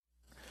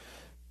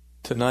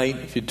Tonight,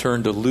 if you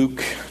turn to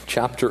Luke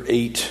chapter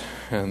 8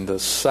 and the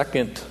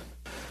second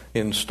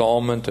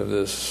installment of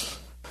this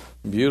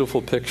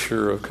beautiful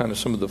picture of kind of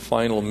some of the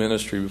final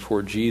ministry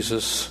before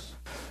Jesus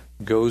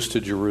goes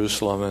to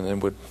Jerusalem and then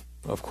would,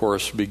 of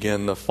course,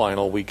 begin the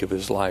final week of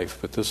his life.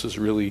 But this is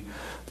really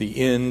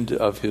the end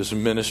of his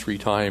ministry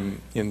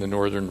time in the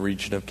northern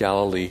region of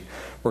Galilee.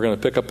 We're going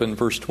to pick up in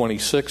verse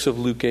 26 of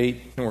Luke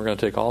 8, and we're going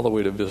to take all the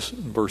way to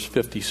verse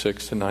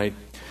 56 tonight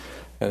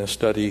and a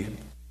study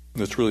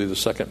that's really the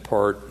second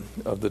part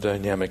of the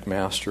dynamic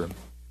master.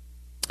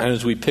 And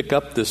as we pick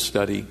up this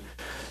study,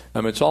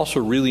 it's also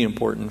really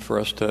important for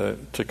us to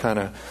kind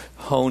of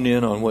hone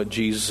in on what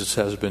Jesus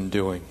has been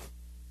doing.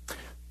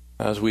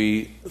 As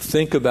we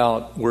think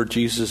about where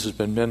Jesus has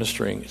been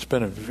ministering, it's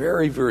been a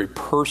very, very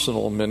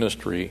personal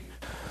ministry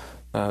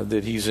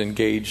that he's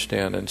engaged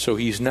in. And so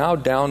he's now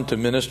down to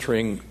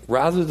ministering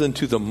rather than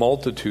to the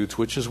multitudes,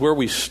 which is where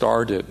we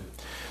started.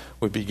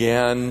 We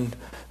began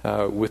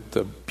with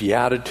the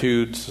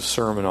Beatitudes, the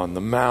Sermon on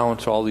the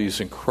Mount, all these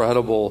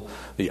incredible,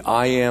 the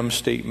I am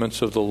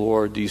statements of the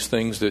Lord, these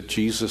things that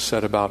Jesus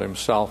said about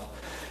himself.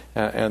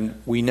 And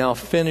we now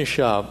finish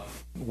up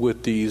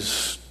with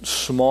these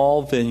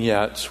small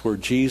vignettes where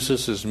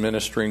Jesus is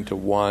ministering to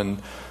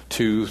 1,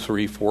 2,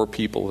 3, 4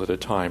 people at a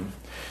time.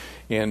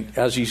 And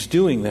as he's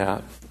doing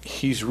that,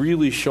 he's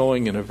really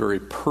showing in a very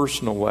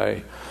personal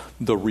way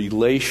the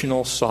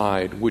relational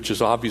side, which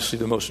is obviously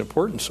the most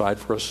important side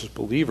for us as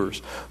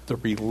believers, the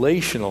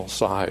relational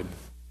side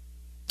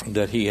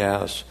that he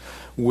has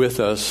with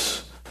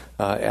us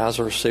as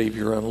our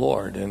Savior and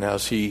Lord. And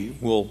as he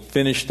will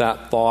finish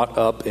that thought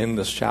up in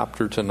this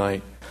chapter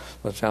tonight,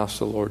 let's ask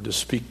the Lord to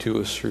speak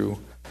to us through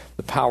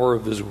the power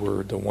of his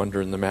word, the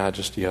wonder and the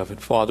majesty of it.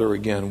 Father,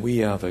 again, we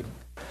have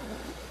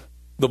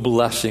the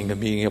blessing of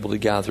being able to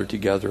gather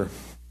together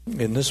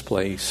in this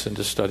place and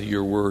to study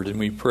your word. And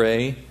we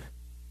pray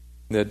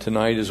that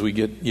tonight, as we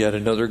get yet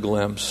another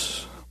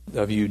glimpse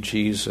of you,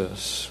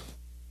 Jesus,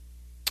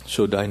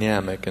 so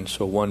dynamic and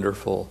so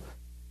wonderful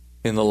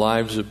in the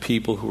lives of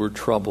people who are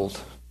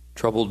troubled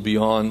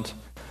beyond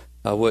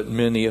what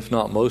many, if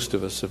not most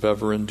of us, have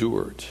ever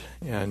endured.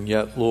 And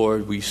yet,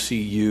 Lord, we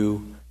see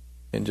you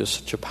in just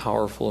such a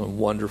powerful and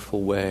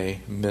wonderful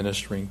way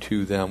ministering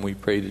to them. We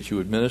pray that you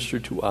would minister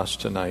to us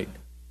tonight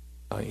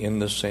in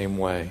the same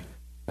way.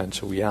 And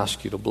so we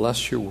ask you to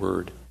bless your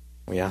word.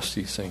 We ask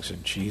these things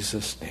in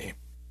Jesus' name.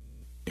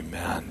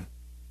 Amen.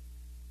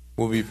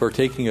 We'll be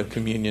partaking of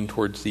communion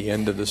towards the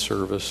end of the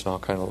service, and I'll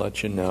kind of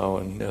let you know.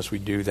 And as we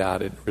do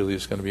that, it really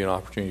is going to be an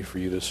opportunity for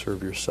you to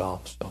serve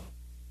yourself. So,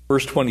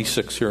 verse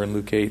 26 here in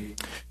Luke 8.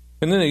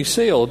 And then he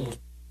sailed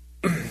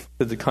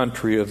to the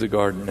country of the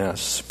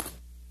Gadarenes,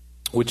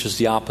 which is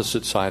the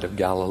opposite side of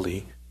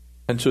Galilee.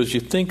 And so as you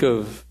think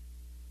of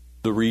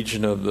the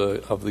region of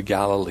the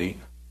Galilee,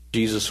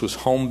 Jesus was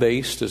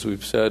home-based, as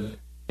we've said,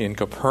 in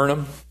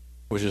Capernaum,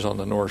 which is on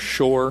the north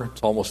shore.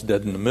 It's almost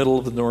dead in the middle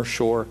of the north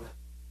shore.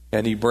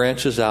 And he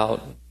branches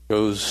out,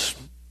 goes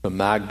to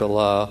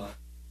Magdala,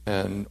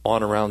 and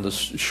on around the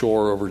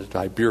shore over to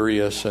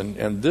Tiberias.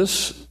 And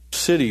this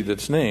city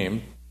that's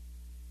named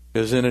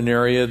is in an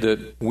area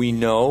that we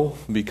know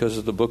because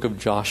of the book of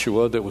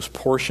Joshua that was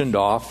portioned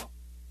off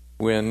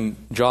when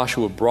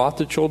Joshua brought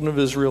the children of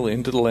Israel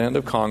into the land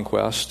of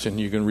conquest. And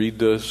you can read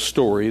the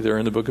story there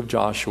in the book of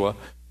Joshua.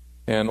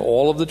 And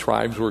all of the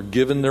tribes were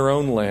given their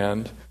own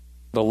land.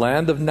 The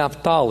land of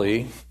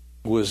Naphtali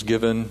was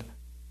given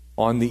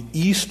on the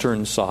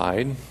eastern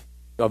side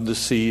of the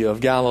Sea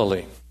of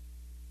Galilee.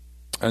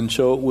 And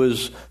so it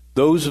was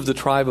those of the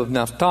tribe of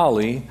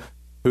Naphtali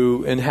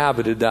who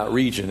inhabited that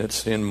region.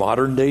 It's in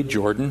modern-day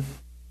Jordan.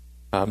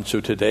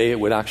 So today it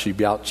would actually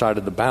be outside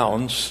of the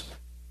bounds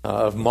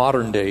of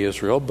modern-day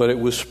Israel, but it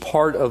was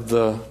part of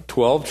the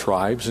 12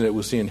 tribes, and it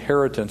was the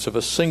inheritance of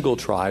a single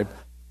tribe.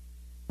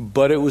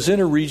 But it was in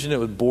a region that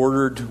was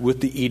bordered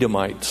with the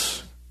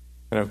Edomites.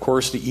 And of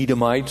course, the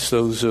Edomites,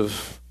 those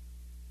of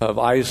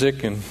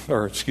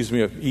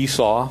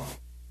Esau,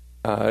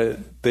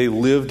 they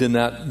lived in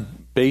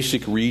that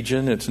basic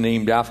region. It's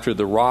named after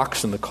the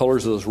rocks and the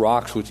colors of those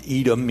rocks, which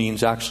Edom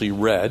means actually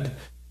red.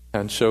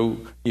 And so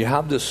you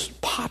have this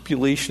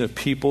population of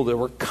people that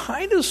were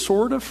kind of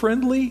sort of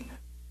friendly.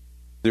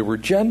 They were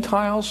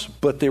Gentiles,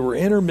 but they were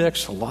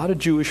intermixed. A lot of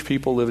Jewish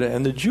people lived in it,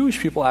 and the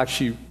Jewish people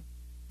actually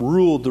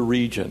ruled the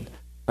region.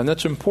 And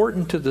that's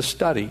important to the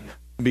study,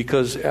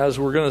 because as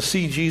we're going to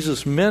see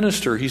Jesus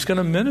minister, he's going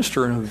to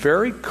minister in a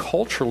very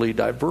culturally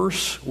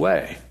diverse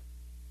way.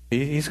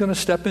 He's going to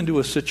step into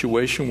a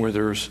situation where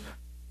there's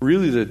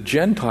really the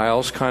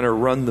Gentiles kind of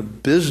run the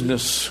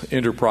business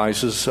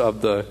enterprises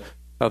of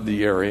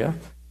the area,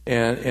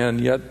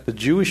 and yet the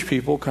Jewish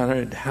people kind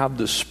of have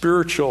the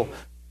spiritual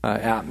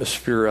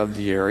atmosphere of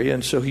the area.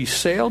 And so he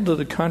sailed to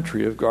the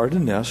country of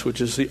Gadarenes, which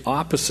is the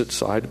opposite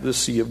side of the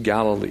Sea of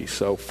Galilee.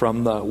 So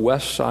from the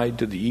west side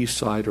to the east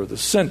side, or the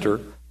center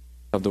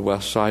of the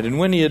west side. And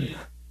when he had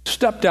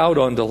stepped out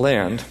onto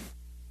land,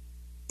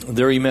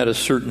 there he met a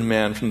certain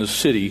man from the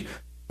city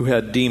who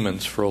had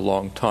demons for a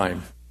long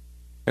time.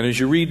 And as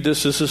you read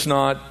this is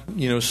not,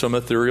 some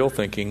ethereal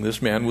thinking.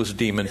 This man was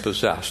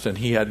demon-possessed, and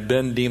he had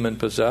been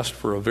demon-possessed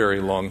for a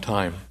very long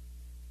time.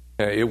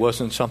 It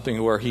wasn't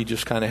something where he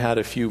just kind of had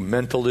a few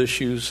mental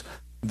issues.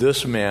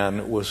 This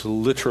man was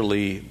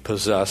literally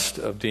possessed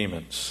of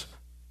demons.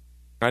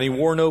 And he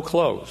wore no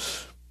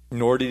clothes,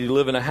 nor did he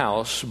live in a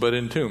house, but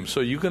in tombs.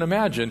 So you can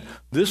imagine,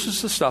 this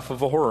is the stuff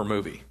of a horror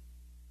movie.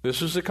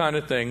 This is the kind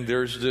of thing,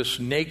 there's this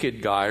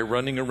naked guy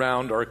running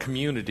around our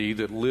community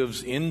that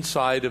lives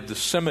inside of the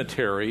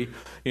cemetery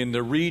in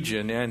the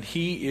region, and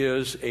he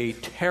is a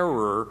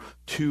terror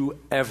to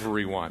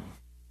everyone.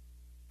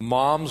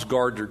 Moms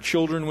guard their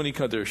children when he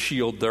comes. They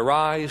shield their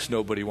eyes.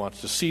 Nobody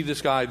wants to see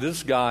this guy.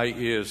 This guy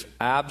is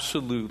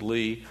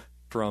absolutely,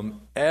 from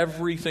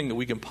everything that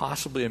we can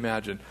possibly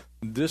imagine,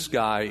 this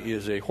guy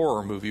is a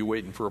horror movie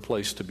waiting for a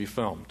place to be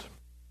filmed.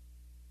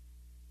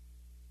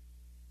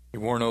 He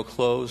wore no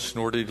clothes,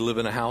 nor did he live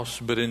in a house,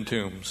 but in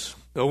tombs.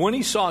 But when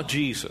he saw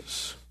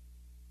Jesus,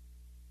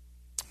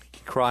 he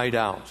cried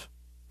out,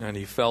 and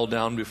he fell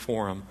down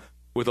before him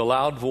with a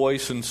loud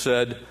voice and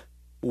said,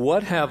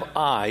 "What have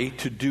I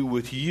to do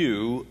with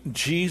you,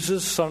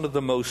 Jesus, Son of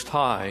the Most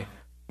High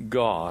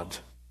God?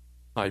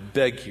 I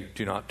beg you,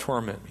 do not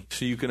torment me."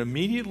 So you can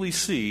immediately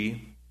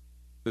see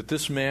that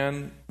this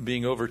man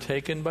being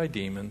overtaken by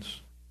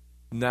demons,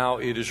 now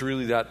it is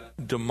really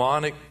that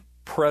demonic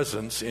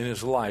presence in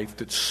his life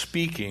that's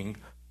speaking,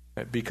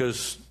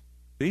 because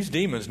these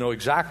demons know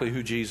exactly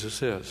who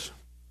Jesus is.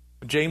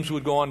 James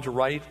would go on to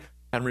write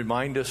and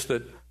remind us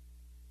that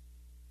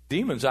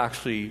demons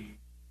actually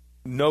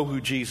know who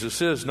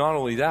Jesus is. Not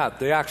only that,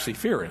 they actually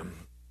fear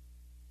him.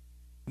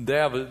 They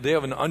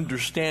have an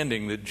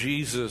understanding that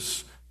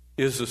Jesus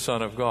is the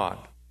Son of God.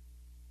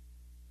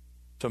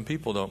 Some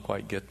people don't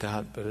quite get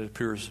that, but it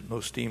appears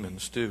most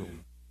demons do.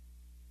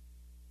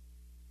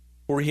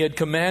 For he had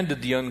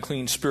commanded the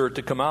unclean spirit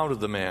to come out of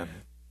the man,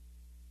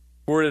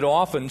 for it had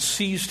often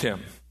seized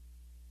him,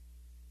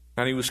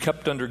 and he was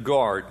kept under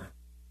guard,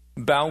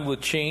 bound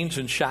with chains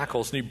and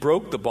shackles, and he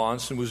broke the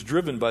bonds and was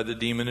driven by the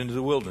demon into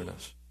the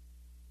wilderness.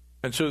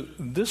 And so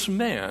this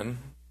man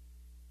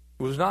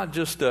was not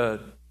just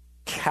a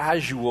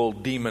casual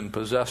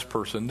demon-possessed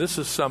person. This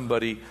is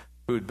somebody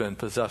who had been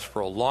possessed for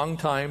a long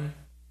time.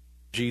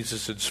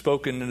 Jesus had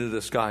spoken into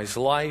this guy's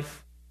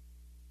life.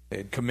 They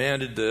had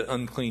commanded the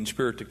unclean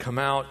spirit to come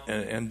out,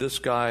 and this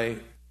guy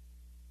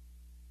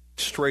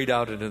strayed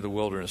out into the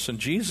wilderness. And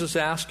Jesus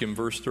asked him,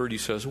 verse 30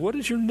 says, "What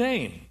is your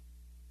name?"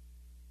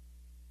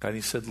 And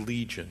he said,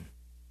 "Legion."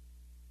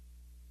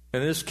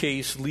 In this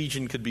case,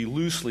 legion could be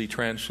loosely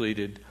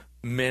translated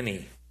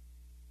many.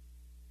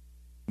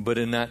 But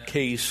in that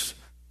case,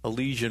 a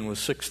legion was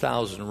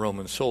 6,000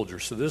 Roman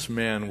soldiers. So this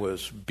man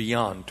was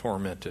beyond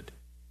tormented,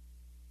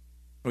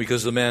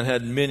 because the man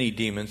had many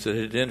demons that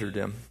had entered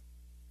him.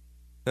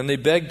 Then they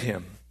begged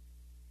him.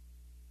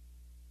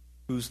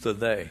 Who's the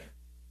they?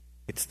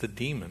 It's the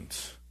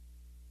demons.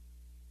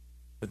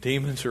 The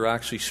demons are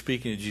actually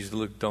speaking to Jesus.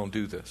 Look, don't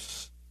do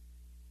this.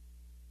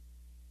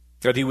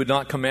 That he would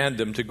not command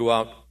them to go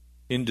out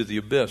into the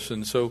abyss.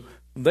 And so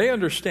they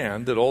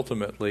understand that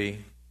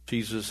ultimately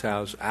Jesus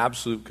has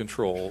absolute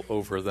control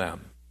over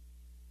them.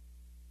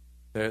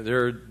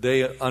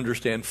 They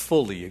understand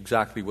fully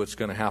exactly what's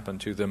going to happen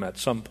to them at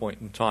some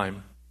point in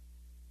time.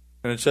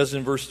 And it says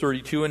in verse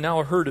 32, "And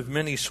now a herd of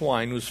many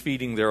swine was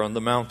feeding there on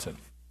the mountain."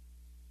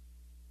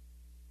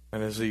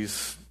 And as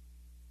these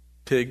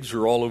pigs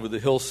are all over the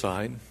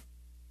hillside,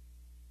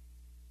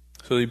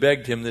 so they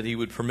begged him that he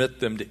would permit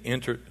them to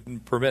enter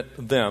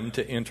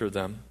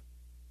them.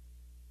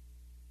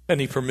 And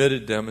he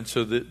permitted them, and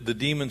so the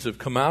demons have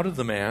come out of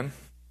the man.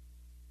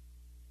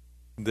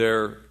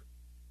 They're,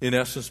 in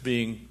essence,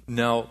 being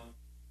now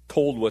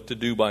told what to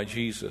do by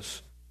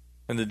Jesus.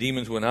 And the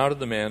demons went out of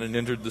the man and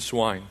entered the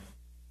swine.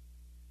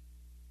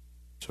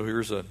 So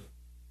here's a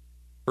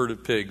herd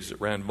of pigs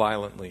that ran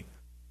violently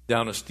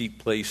down a steep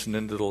place and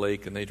into the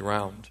lake, and they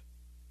drowned.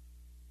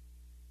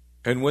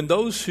 And when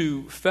those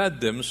who fed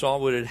them saw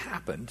what had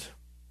happened,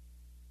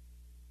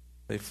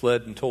 they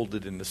fled and told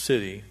it in the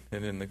city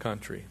and in the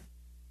country.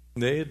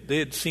 They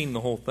had seen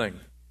the whole thing.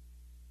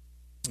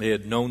 They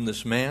had known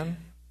this man.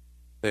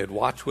 They had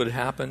watched what had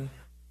happened.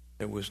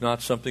 It was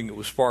not something that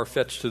was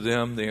far-fetched to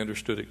them. They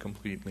understood it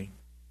completely.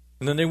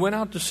 And then they went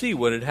out to see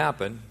what had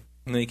happened,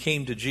 and they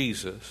came to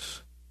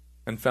Jesus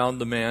and found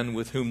the man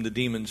with whom the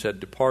demons had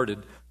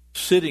departed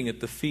sitting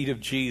at the feet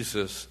of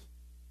Jesus,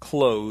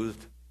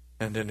 clothed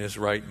and in his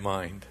right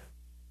mind.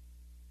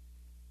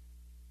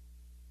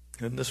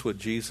 Isn't this what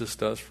Jesus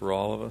does for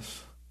all of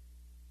us?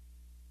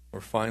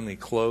 We're finally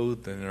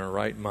clothed and in our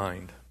right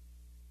mind.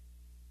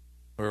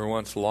 We were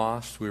once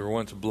lost. We were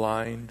once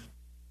blind.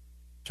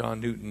 John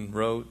Newton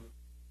wrote,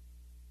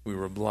 "We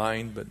were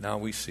blind, but now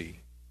we see."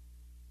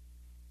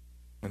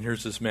 And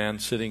here's this man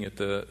sitting at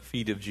the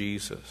feet of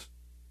Jesus.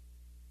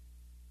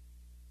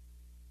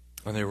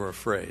 And they were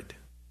afraid.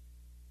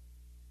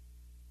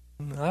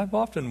 I've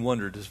often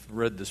wondered, as I've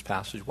read this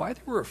passage, why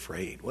they were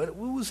afraid. What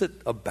was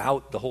it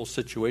about the whole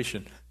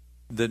situation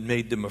that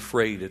made them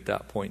afraid at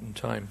that point in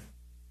time?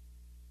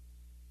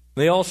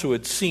 They also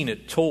had seen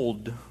it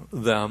told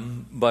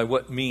them by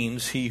what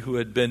means he who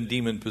had been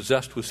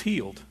demon-possessed was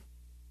healed.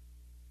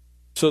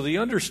 So they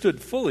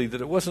understood fully that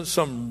it wasn't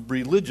some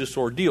religious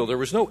ordeal. There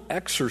was no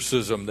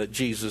exorcism that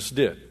Jesus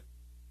did.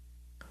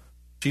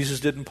 Jesus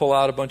didn't pull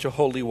out a bunch of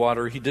holy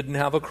water. He didn't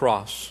have a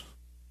cross.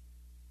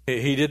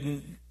 He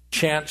didn't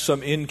chant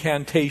some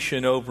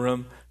incantation over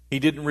him. He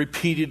didn't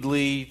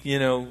repeatedly,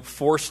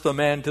 force the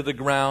man to the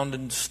ground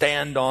and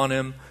stand on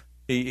him.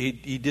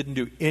 He didn't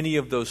do any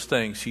of those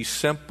things. He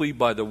simply,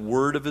 by the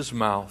word of his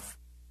mouth,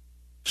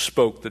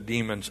 spoke the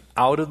demons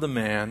out of the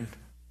man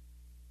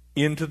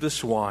into the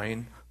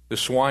swine. The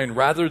swine,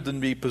 rather than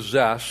be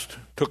possessed,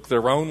 took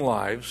their own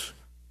lives.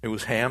 It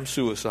was ham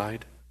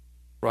suicide,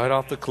 right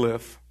off the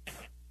cliff.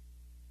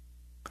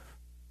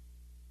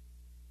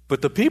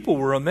 But the people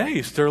were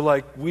amazed. They're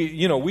like,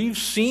 we've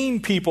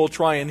seen people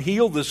try and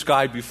heal this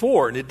guy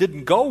before, and it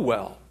didn't go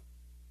well.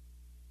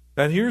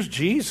 And here's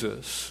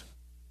Jesus.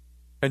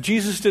 And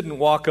Jesus didn't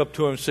walk up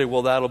to him and say,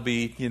 well, that'll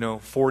be,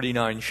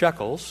 49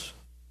 shekels.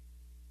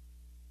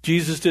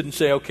 Jesus didn't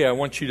say, okay, I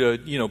want you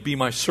to, be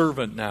my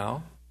servant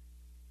now.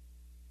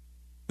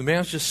 The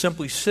man's just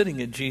simply sitting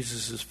at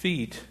Jesus'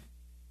 feet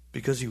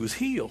because he was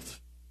healed.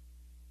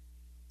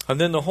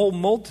 And then the whole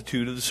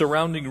multitude of the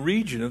surrounding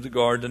region of the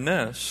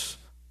Gardanes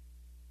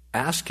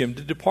asked him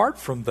to depart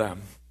from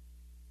them,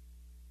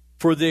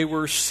 for they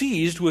were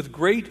seized with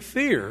great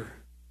fear.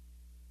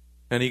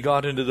 And he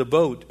got into the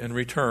boat and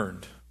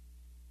returned.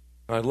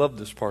 I love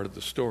this part of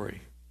the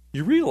story.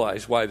 You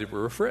realize why they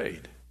were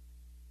afraid.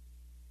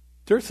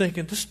 They're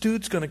thinking, this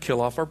dude's going to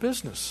kill off our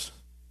business.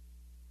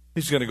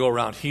 He's going to go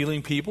around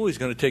healing people. He's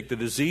going to take the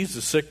disease,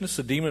 the sickness,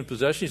 the demon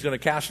possession. He's going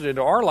to cast it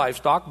into our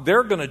livestock.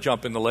 They're going to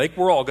jump in the lake.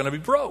 We're all going to be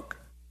broke.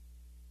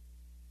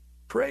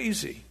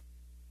 Crazy.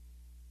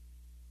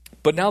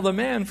 But now the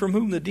man from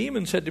whom the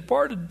demons had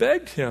departed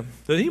begged him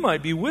that he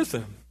might be with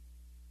him.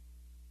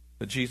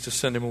 But Jesus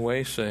sent him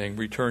away, saying,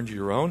 return to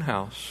your own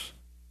house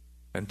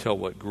and tell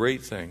what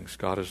great things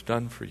God has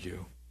done for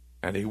you.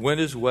 And he went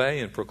his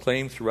way and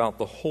proclaimed throughout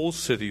the whole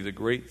city the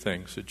great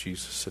things that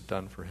Jesus had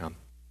done for him.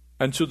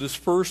 And so this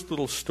first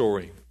little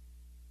story,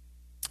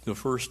 the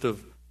first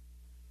of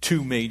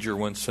two major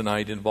ones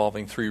tonight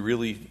involving three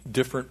really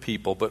different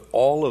people, but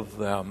all of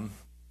them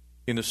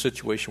in a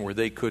situation where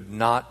they could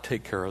not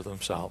take care of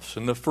themselves.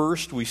 In the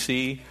first, we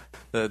see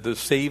the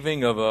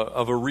saving of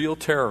a real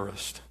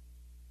terrorist.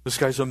 This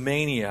guy's a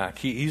maniac.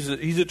 He's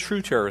a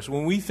true terrorist.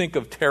 When we think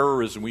of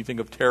terrorism, we think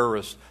of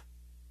terrorists.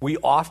 We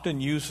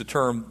often use the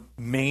term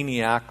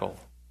maniacal.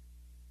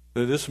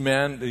 This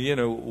man,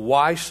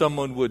 why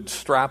someone would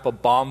strap a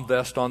bomb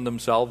vest on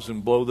themselves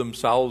and blow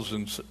themselves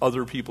and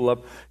other people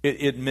up,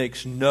 it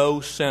makes no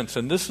sense.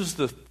 And this is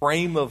the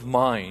frame of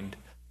mind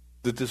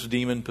that this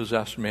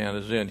demon-possessed man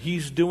is in.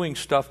 He's doing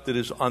stuff that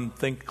is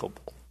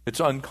unthinkable. It's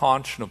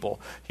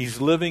unconscionable.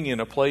 He's living in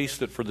a place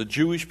that for the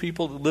Jewish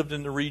people that lived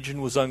in the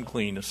region was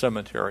unclean, a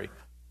cemetery.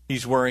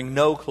 He's wearing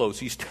no clothes.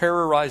 He's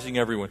terrorizing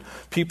everyone.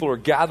 People are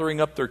gathering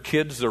up their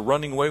kids. They're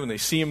running away. When they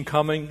see him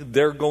coming,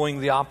 they're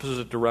going the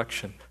opposite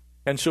direction.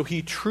 And so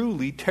he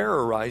truly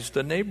terrorized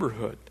the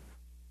neighborhood.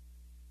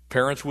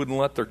 Parents wouldn't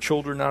let their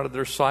children out of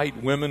their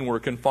sight. Women were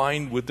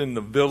confined within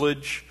the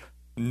village.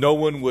 No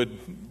one would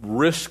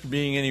risk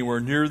being anywhere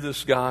near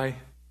this guy.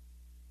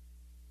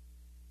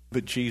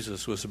 But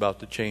Jesus was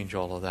about to change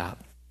all of that.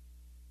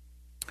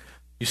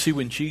 You see,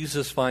 when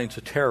Jesus finds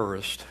a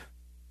terrorist,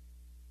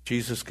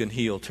 Jesus can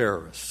heal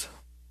terrorists.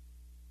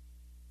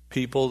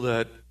 People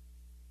that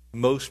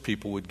most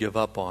people would give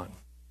up on.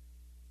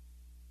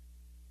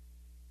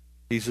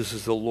 Jesus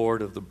is the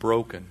Lord of the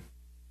broken,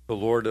 the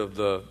Lord of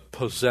the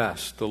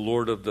possessed, the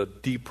Lord of the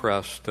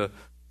depressed, the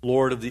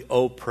Lord of the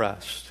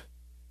oppressed.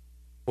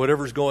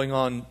 Whatever's going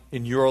on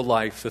in your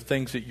life, the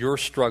things that you're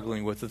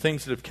struggling with, the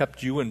things that have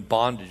kept you in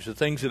bondage, the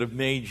things that have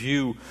made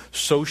you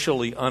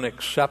socially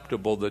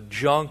unacceptable, the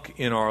junk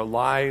in our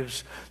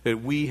lives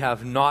that we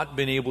have not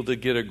been able to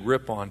get a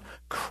grip on,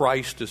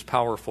 Christ is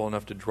powerful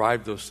enough to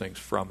drive those things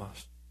from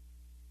us.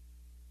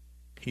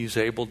 He's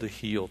able to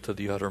heal to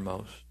the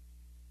uttermost.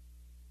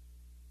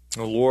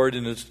 The Lord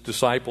and his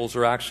disciples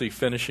are actually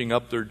finishing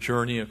up their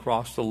journey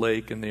across the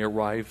lake, and they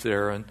arrive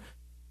there. And,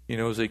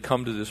 as they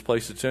come to this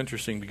place, it's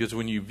interesting because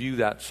when you view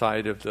that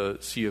side of the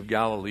Sea of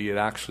Galilee, it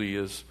actually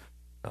is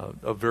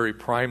a very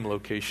prime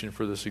location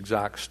for this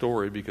exact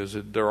story because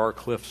there are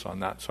cliffs on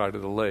that side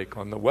of the lake.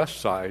 On the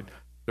west side,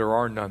 there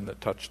are none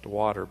that touch the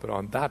water, but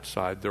on that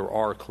side, there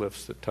are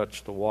cliffs that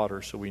touch the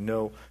water. So we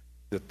know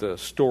that the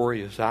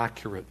story is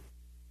accurate.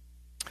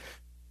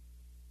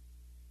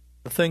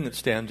 The thing that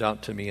stands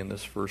out to me in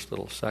this first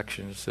little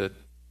section is that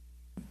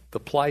the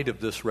plight of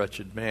this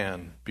wretched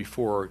man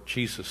before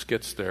Jesus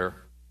gets there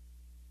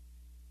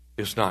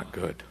is not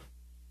good.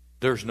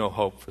 There's no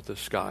hope for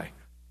this guy.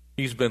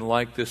 He's been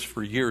like this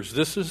for years.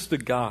 This is the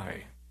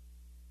guy,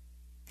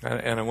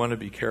 and I want to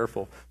be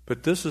careful,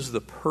 but this is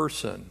the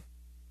person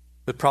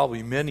that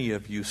probably many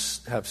of you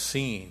have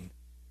seen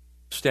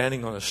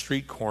standing on a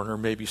street corner,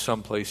 maybe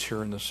someplace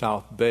here in the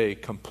South Bay,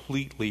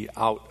 completely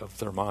out of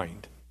their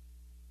mind.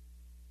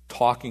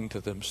 talking to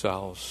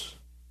themselves,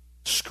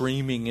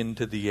 screaming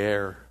into the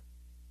air,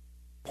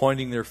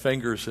 pointing their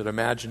fingers at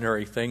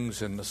imaginary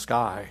things in the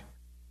sky.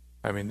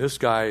 I mean, this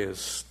guy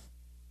is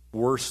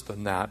worse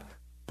than that,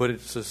 but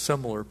it's a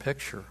similar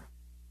picture.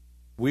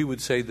 We would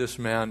say this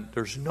man,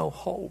 there's no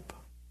hope.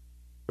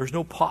 There's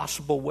no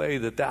possible way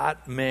that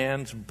that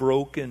man's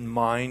broken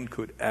mind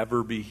could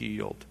ever be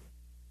healed.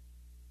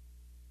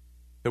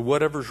 That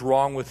whatever's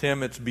wrong with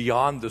him, it's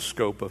beyond the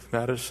scope of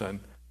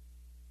medicine.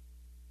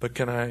 But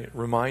can I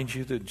remind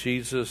you that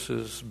Jesus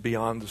is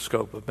beyond the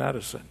scope of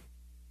medicine?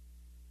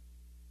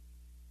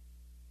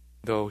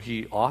 Though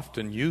he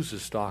often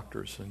uses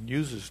doctors and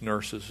uses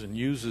nurses and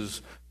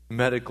uses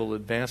medical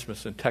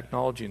advancements and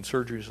technology and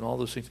surgeries and all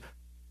those things,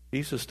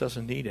 Jesus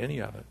doesn't need any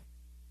of it.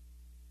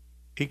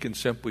 He can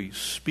simply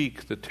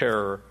speak the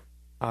terror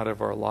out of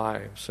our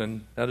lives.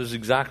 And that is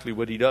exactly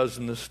what he does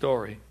in this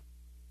story.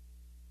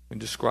 He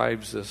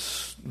describes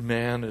this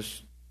man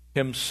as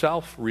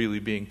himself really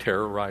being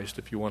terrorized,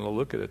 if you want to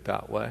look at it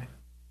that way.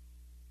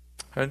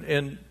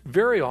 And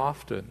very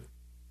often,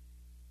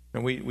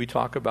 and we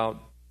talk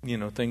about,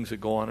 things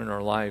that go on in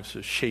our lives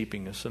as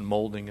shaping us and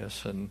molding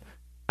us and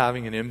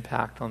having an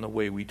impact on the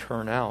way we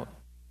turn out.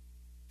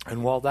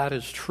 And while that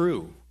is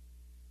true,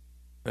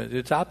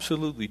 it's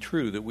absolutely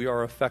true that we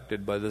are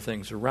affected by the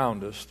things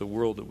around us, the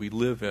world that we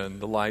live in,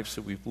 the lives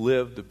that we've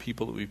lived, the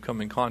people that we've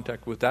come in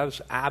contact with. That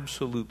is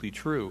absolutely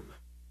true.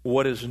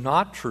 What is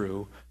not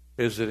true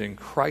is that in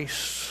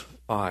Christ's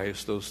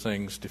eyes, those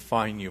things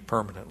define you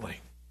permanently.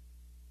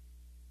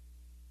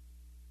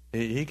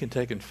 He can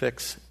take and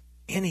fix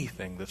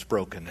anything that's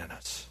broken in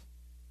us,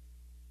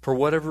 for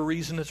whatever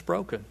reason it's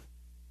broken.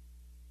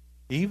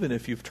 Even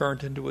if you've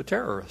turned into a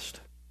terrorist.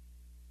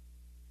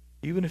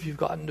 Even if you've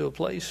gotten to a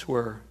place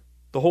where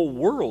the whole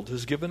world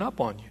has given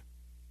up on you.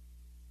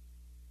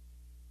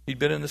 He'd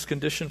been in this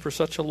condition for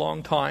such a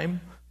long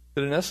time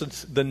that in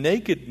essence, the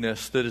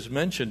nakedness that is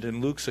mentioned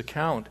in Luke's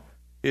account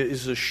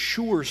is a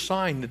sure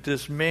sign that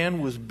this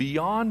man was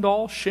beyond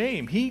all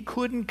shame. He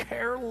couldn't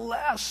care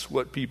less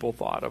what people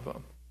thought of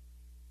him.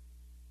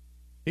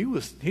 He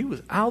was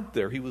out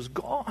there. He was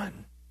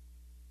gone.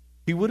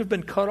 He would have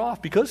been cut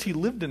off. Because he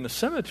lived in the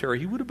cemetery,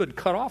 he would have been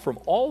cut off from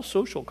all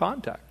social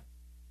contact.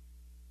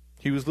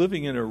 He was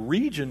living in a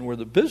region where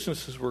the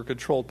businesses were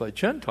controlled by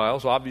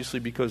Gentiles, obviously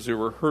because they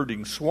were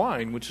herding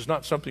swine, which is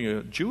not something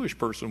a Jewish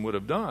person would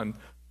have done.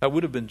 That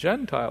would have been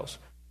Gentiles.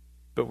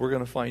 But we're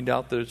going to find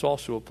out that it's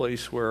also a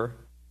place where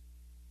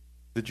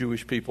the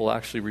Jewish people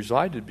actually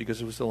resided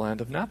because it was the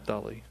land of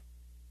Naphtali.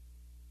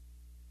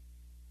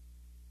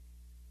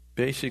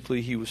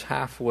 Basically, he was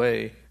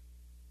halfway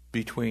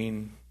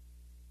between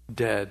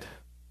dead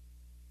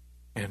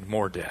and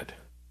more dead.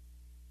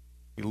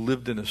 He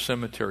lived in a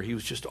cemetery. He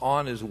was just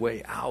on his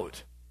way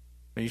out.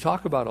 And you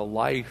talk about a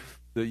life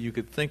that you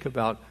could think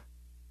about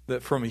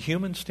that from a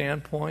human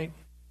standpoint,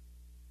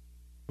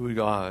 we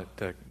go,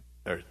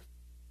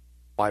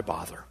 why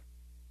bother?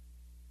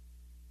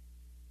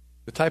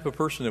 The type of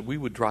person that we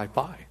would drive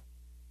by.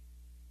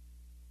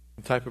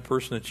 The type of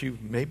person that you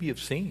maybe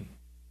have seen.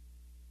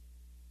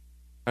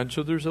 And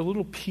so there's a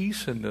little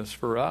peace in this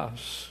for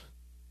us.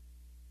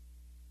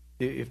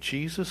 If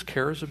Jesus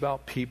cares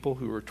about people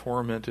who are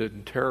tormented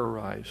and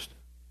terrorized,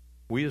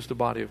 we as the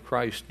body of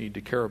Christ need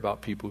to care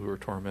about people who are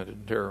tormented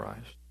and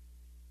terrorized.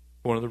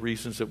 One of the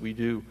reasons that we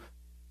do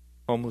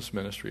homeless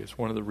ministry, it's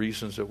one of the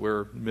reasons that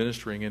we're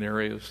ministering in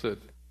areas that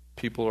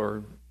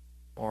people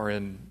are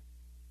in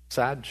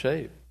sad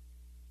shape.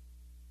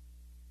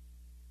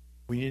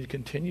 We need to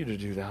continue to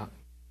do that.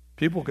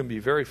 People can be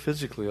very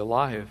physically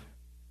alive,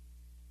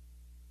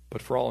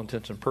 but for all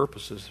intents and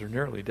purposes, they're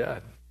nearly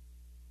dead.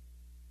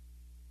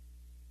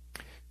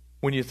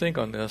 When you think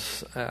on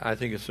this, I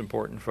think it's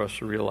important for us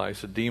to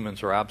realize that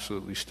demons are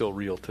absolutely still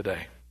real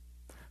today.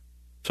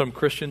 Some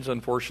Christians,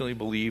 unfortunately,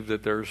 believe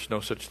that there's no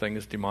such thing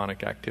as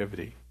demonic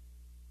activity.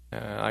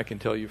 I can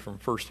tell you from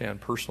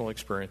firsthand personal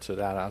experience that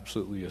that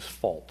absolutely is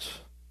false.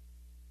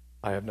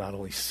 I have not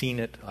only seen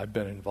it, I've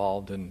been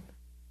involved in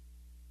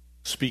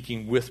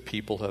speaking with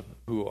people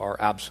who are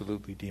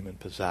absolutely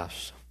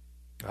demon-possessed.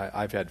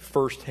 I've had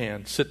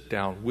firsthand sit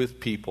down with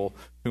people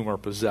whom are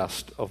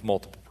possessed of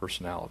multiple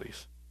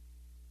personalities.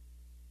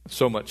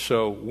 So much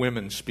so,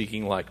 women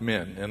speaking like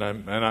men, and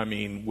I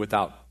mean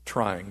without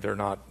trying. They're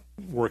not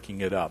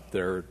working it up.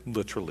 They're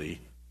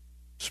literally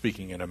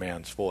speaking in a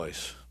man's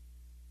voice,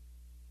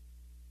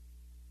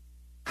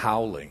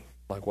 howling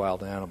like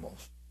wild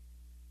animals.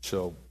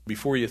 So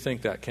before you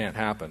think that can't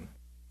happen,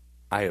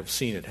 I have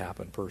seen it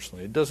happen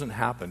personally. It doesn't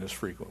happen as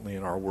frequently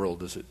in our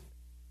world as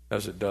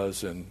it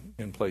does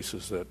in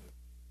places that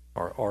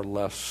are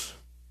less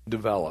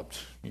developed.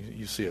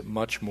 You see it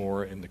much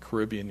more in the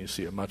Caribbean, you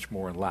see it much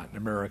more in Latin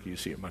America, you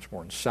see it much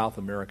more in South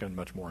America, and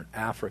much more in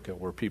Africa,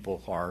 where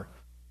people are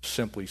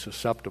simply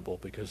susceptible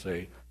because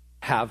they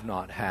have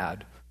not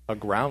had a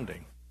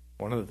grounding.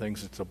 One of the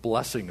things that's a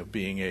blessing of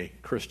being a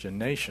Christian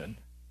nation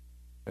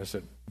is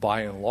that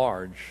by and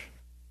large,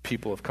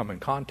 people have come in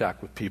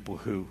contact with people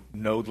who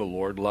know the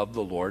Lord, love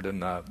the Lord,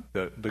 and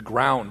the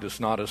ground is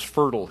not as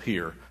fertile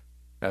here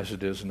as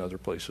it is in other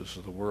places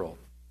of the world.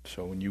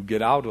 So when you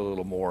get out a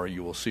little more,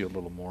 you will see a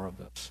little more of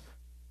this.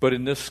 But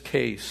in this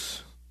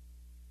case,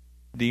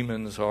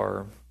 demons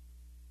are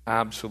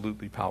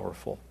absolutely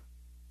powerful.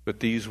 But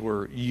these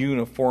were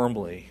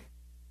uniformly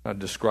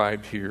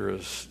described here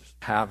as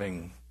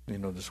having,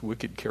 this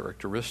wicked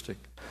characteristic.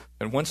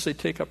 And once they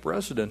take up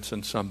residence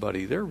in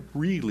somebody, they're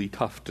really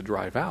tough to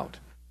drive out.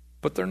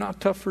 But they're not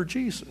tough for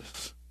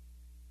Jesus.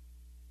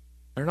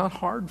 They're not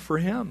hard for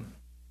him.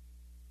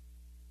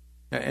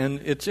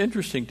 And it's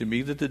interesting to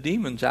me that the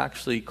demons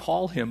actually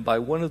call him by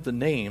one of the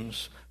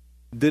names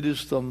that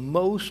is the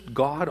most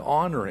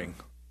God-honoring.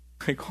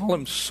 They call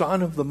him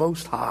Son of the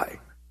Most High.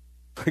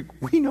 Like,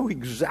 we know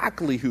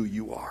exactly who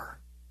you are.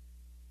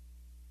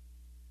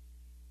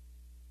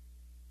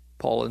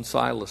 Paul and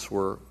Silas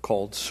were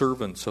called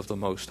servants of the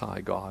Most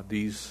High God.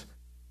 These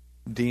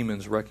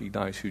demons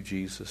recognize who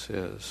Jesus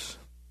is.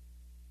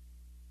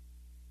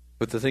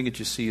 But the thing that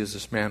you see is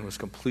this man was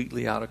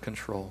completely out of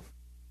control.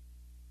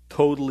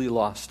 Totally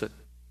lost it.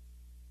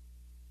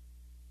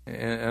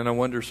 And I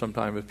wonder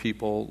sometimes if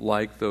people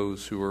like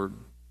those who are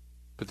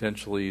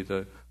potentially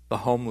the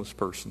homeless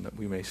person that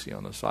we may see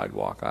on the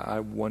sidewalk, I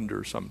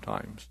wonder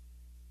sometimes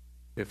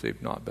if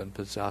they've not been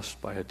possessed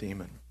by a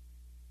demon.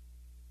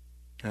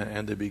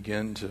 And they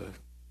begin to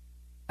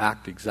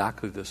act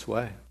exactly this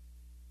way.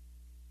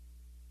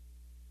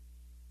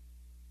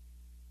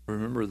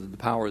 Remember that the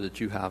power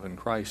that you have in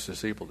Christ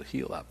is able to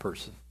heal that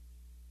person.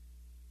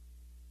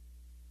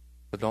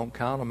 But don't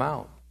count them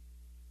out.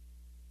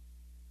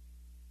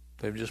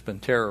 They've just been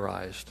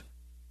terrorized.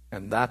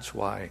 And that's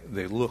why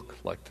they look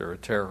like they're a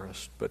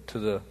terrorist. But to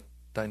the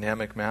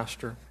dynamic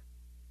master,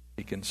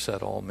 he can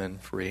set all men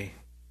free.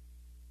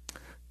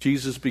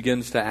 Jesus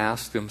begins to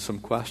ask them some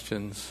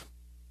questions.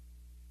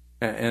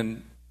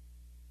 And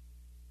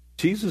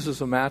Jesus is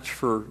a match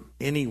for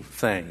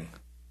anything,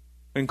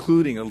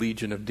 including a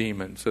legion of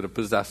demons that have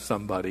possessed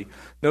somebody.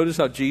 Notice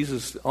how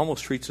Jesus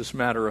almost treats this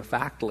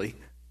matter-of-factly.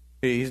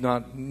 He's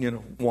not,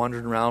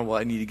 wandering around, well,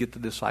 I need to get the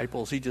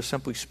disciples. He just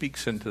simply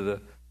speaks into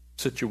the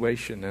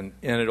situation, and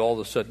it all of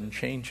a sudden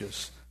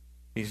changes.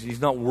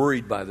 He's not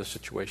worried by the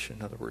situation,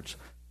 in other words.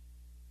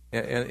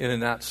 And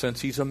in that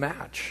sense, he's a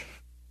match,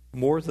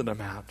 more than a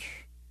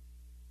match.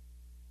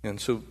 And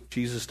so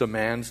Jesus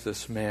demands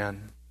this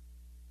man,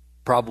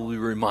 probably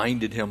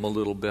reminded him a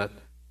little bit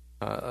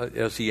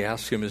as he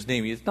asks him his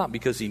name. It's not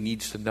because he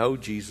needs to know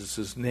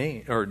Jesus'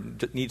 name, or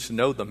needs to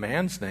know the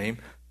man's name.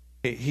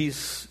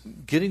 He's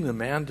getting the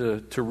man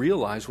to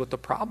realize what the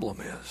problem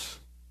is.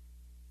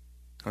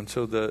 And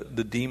so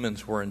the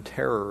demons were in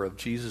terror of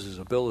Jesus'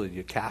 ability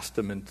to cast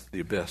them into the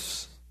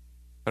abyss.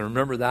 And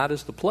remember, that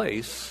is the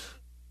place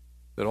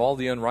that all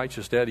the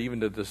unrighteous dead,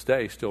 even to this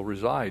day, still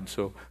reside.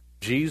 So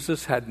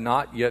Jesus had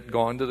not yet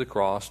gone to the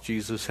cross.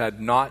 Jesus had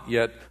not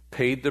yet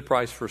paid the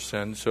price for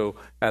sin. So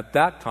at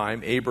that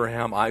time,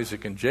 Abraham,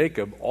 Isaac, and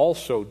Jacob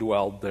also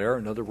dwelled there.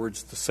 In other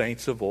words, the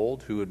saints of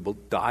old who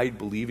had died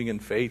believing in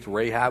faith.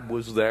 Rahab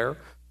was there,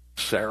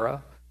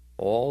 Sarah,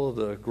 all of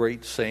the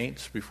great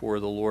saints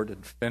before the Lord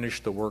had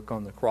finished the work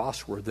on the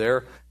cross were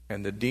there.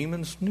 And the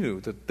demons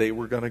knew that they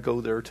were going to go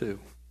there too.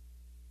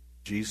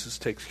 Jesus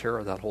takes care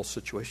of that whole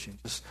situation.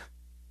 Just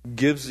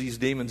gives these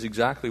demons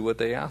exactly what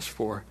they asked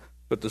for.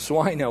 But the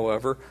swine,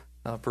 however,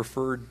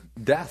 preferred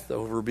death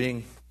over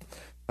being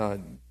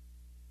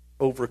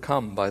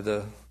overcome by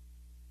the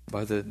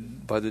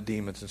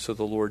demons, and so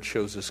the Lord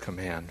shows His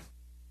command.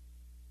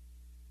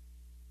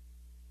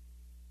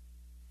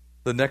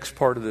 The next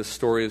part of this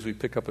story, as we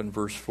pick up in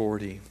verse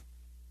 40,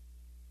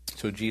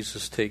 so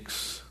Jesus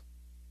takes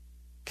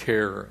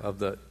care of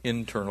the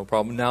internal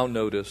problem. Now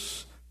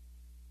notice,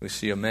 we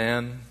see a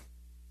man,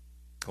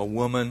 a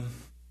woman,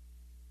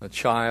 a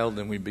child,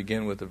 and we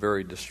begin with a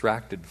very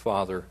distracted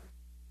father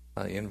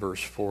in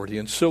verse 40.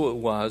 And so it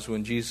was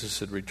when Jesus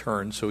had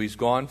returned. So he's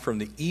gone from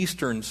the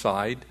eastern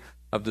side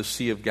of the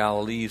Sea of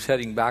Galilee. He's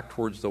heading back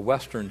towards the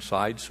western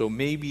side. So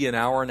maybe an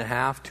hour and a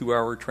half,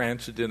 2-hour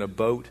transit in a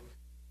boat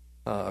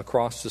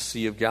across the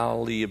Sea of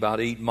Galilee, about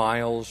 8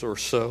 miles or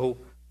so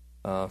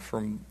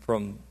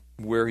from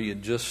where he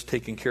had just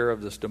taken care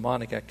of this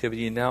demonic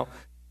activity. And now,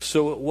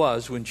 so it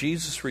was when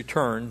Jesus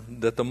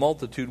returned that the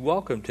multitude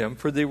welcomed him,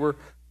 for they were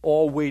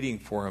all waiting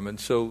for him. And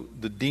so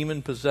the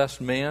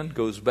demon-possessed man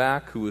goes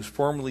back, who was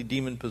formerly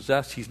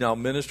demon-possessed. He's now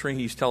ministering.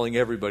 He's telling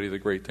everybody the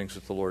great things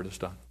that the Lord has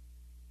done.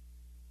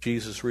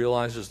 Jesus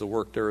realizes the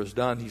work there is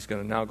done. He's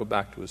going to now go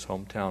back to his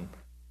hometown,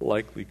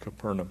 likely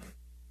Capernaum.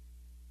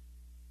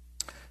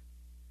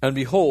 And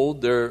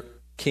behold, there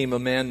came a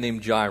man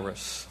named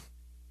Jairus,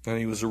 and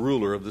he was a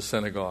ruler of the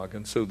synagogue.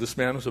 And so this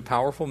man was a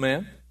powerful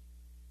man.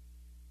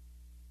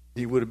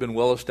 He would have been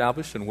well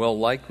established and well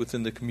liked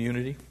within the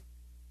community.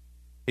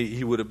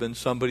 He would have been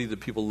somebody that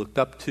people looked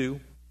up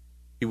to.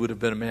 He would have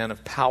been a man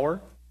of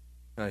power.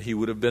 He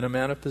would have been a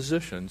man of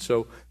position.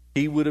 So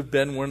he would have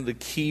been one of the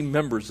key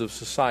members of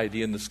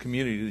society in this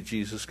community that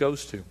Jesus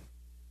goes to.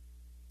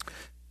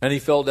 And he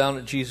fell down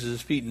at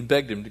Jesus' feet and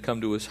begged him to come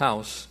to his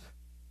house,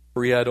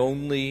 for he had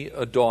only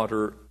a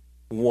daughter,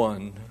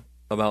 one,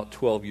 about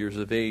 12 years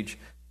of age.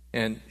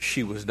 and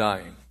she was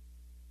dying.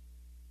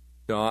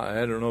 Now,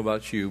 I don't know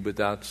about you, but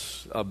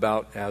that's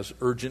about as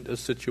urgent a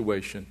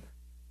situation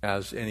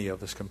as any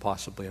of us can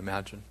possibly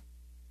imagine.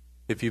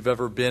 If you've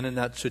ever been in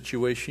that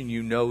situation,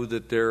 you know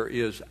that there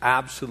is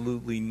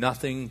absolutely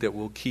nothing that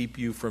will keep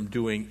you from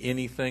doing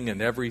anything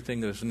and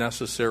everything that is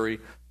necessary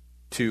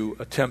to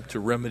attempt to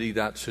remedy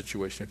that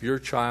situation. If your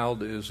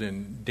child is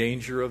in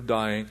danger of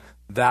dying,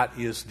 that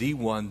is the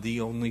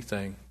only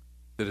thing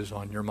that is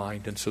on your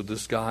mind. And so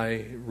this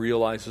guy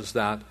realizes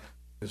that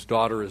his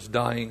daughter is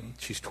dying.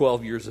 She's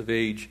 12 years of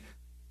age.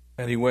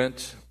 And he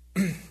went,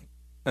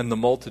 and the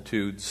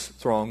multitudes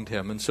thronged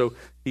him. And so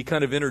he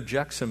kind of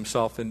interjects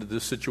himself into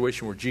this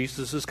situation where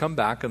Jesus has come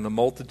back, and the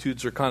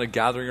multitudes are kind of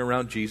gathering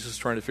around Jesus,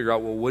 trying to figure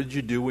out, well, what did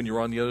you do when you were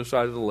on the other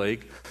side of the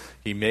lake?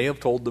 He may have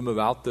told them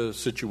about the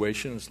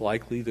situation. It's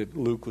likely that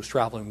Luke was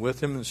traveling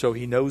with him, and so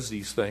he knows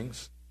these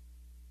things.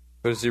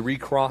 But as they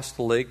recross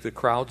the lake, the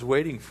crowd's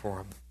waiting for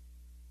him.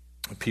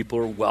 And people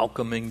are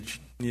welcoming,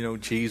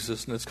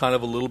 Jesus, and it's kind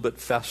of a little bit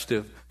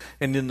festive.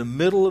 And in the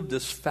middle of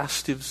this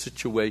festive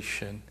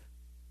situation,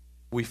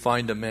 we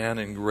find a man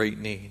in great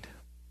need.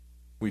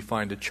 We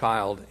find a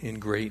child in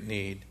great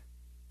need.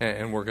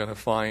 And we're going to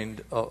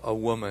find a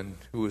woman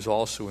who is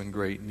also in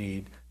great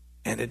need.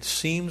 And it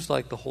seems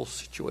like the whole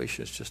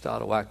situation is just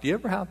out of whack. Do you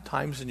ever have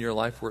times in your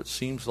life where it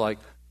seems like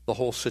the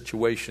whole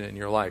situation in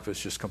your life is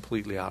just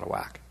completely out of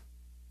whack?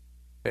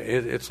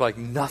 It's like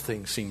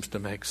nothing seems to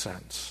make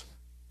sense.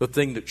 The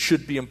thing that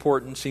should be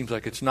important seems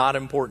like it's not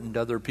important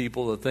to other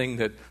people. The thing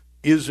that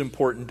is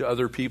important to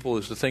other people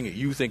is the thing that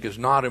you think is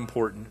not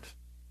important.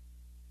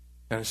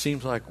 And it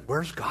seems like,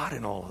 where's God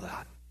in all of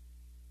that?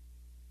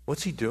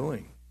 What's he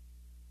doing?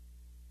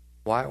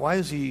 Why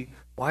is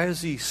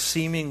he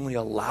seemingly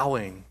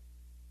allowing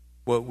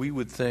what we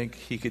would think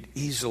he could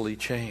easily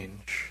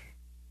change?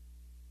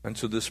 And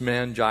so this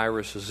man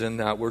Jairus is in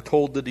that. We're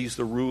told that he's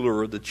the ruler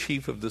or the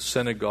chief of the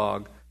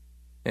synagogue.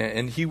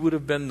 And he would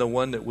have been the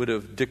one that would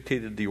have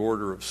dictated the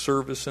order of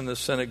service in the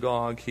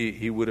synagogue.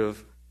 He would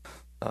have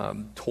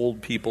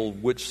told people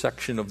which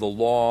section of the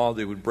law.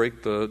 They would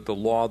break the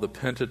law, the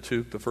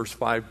Pentateuch, the first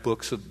 5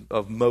 books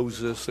of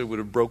Moses. They would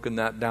have broken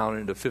that down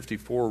into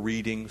 54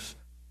 readings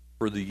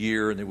for the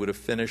year, and they would have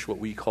finished what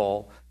we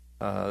call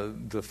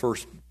the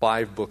first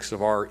 5 books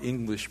of our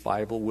English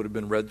Bible would have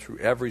been read through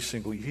every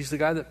single year. He's the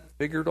guy that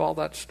figured all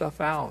that stuff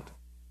out.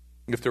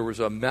 If there was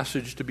a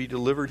message to be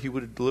delivered, he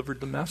would have delivered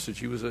the message.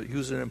 He was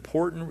an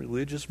important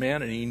religious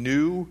man, and he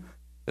knew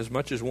as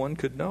much as one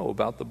could know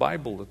about the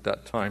Bible at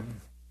that time.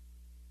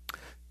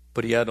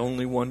 But he had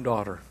only one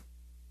daughter,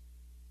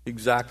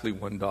 exactly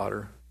one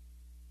daughter,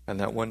 and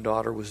that one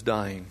daughter was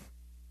dying.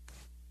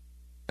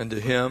 And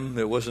to him,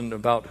 it wasn't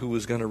about who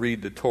was going to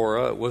read the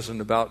Torah. It wasn't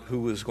about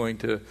who was going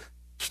to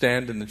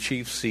stand in the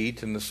chief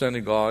seat in the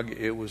synagogue.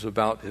 It was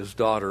about his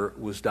daughter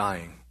was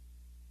dying.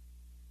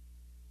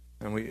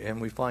 And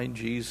we find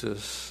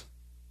Jesus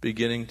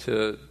beginning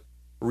to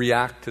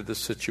react to the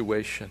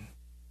situation.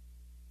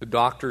 The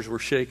doctors were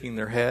shaking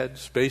their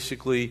heads.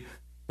 Basically,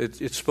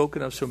 it's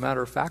spoken of so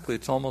matter-of-factly.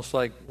 It's almost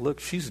like, look,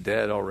 she's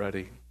dead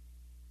already.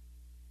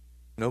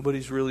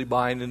 Nobody's really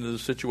buying into the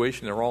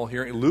situation. They're all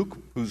hearing. Luke,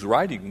 who's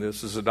writing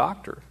this, is a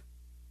doctor.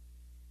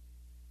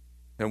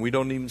 And we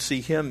don't even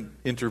see him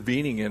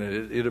intervening in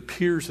it. It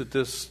appears that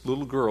this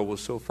little girl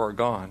was so far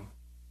gone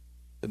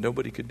that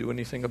nobody could do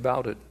anything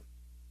about it.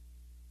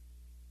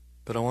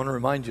 But I want to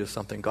remind you of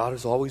something. God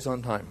is always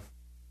on time.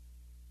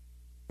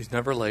 He's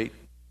never late.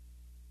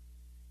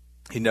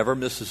 He never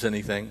misses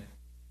anything.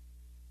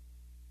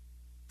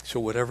 So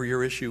whatever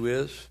your issue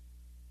is,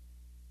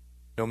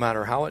 no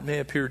matter how it may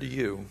appear to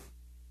you,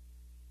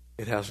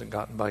 it hasn't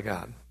gotten by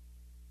God.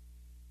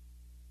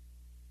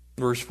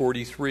 Verse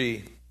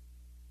 43,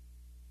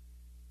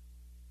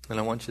 and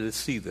I want you to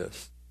see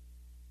this,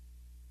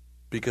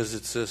 because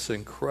it's this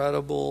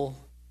incredible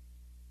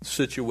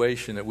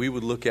situation that we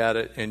would look at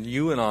it, and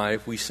you and I,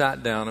 if we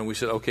sat down and we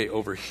said, okay,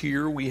 over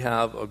here we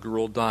have a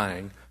girl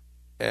dying,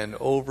 and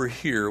over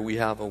here we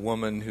have a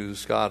woman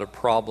who's got a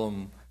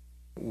problem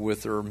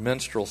with her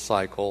menstrual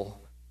cycle,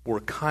 we're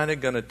kind of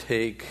going to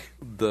take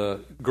the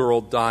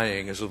girl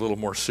dying as a little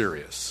more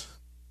serious.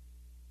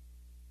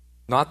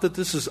 Not that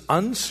this is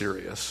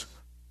unserious,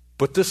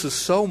 but this is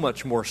so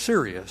much more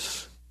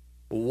serious.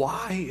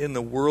 Why in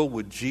the world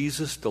would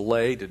Jesus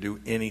delay to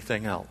do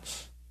anything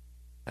else?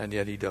 And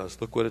yet he does.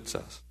 Look what it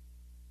says.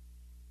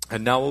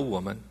 And now a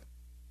woman,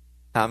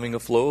 having a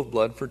flow of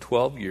blood for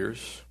 12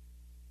 years,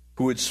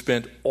 who had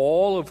spent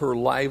all of her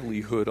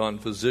livelihood on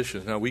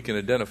physicians. Now we can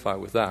identify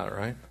with that,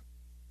 right?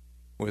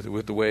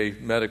 With the way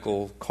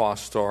medical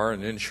costs are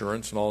and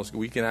insurance and all this.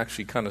 We can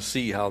actually kind of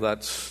see how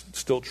that's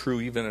still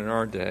true even in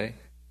our day.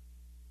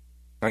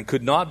 And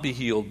could not be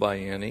healed by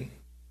any.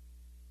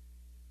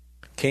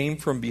 Came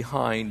from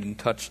behind and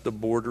touched the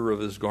border of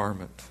his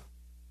garment.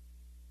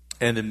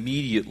 And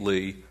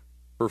immediately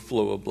her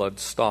flow of blood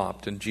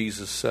stopped. And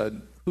Jesus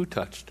said, "Who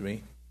touched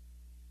me?"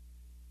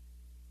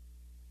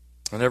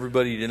 And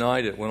everybody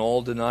denied it. When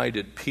all denied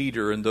it,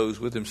 Peter and those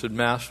with him said,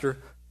 "Master,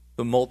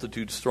 the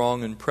multitude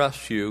strong and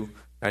press you,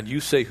 And you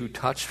say, who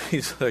touched me?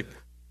 He's like,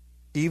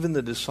 even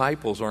the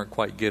disciples aren't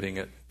quite getting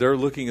it. They're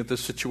looking at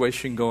this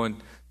situation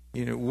going,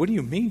 what do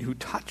you mean, who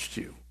touched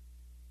you?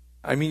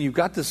 I mean, you've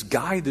got this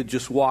guy that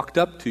just walked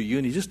up to you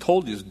and he just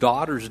told you his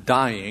daughter's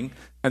dying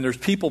and there's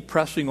people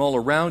pressing all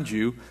around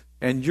you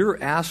and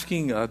you're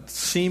asking a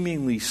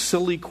seemingly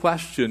silly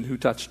question, who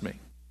touched me?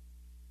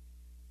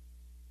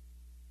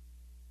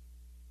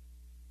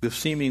 The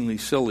seemingly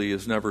silly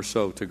is never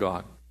so to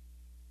God.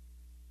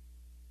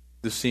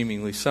 The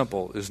seemingly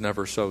simple is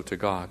never so to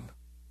God.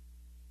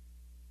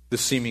 The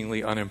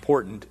seemingly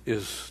unimportant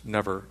is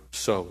never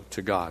so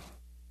to God.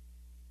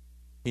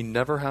 He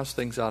never has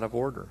things out of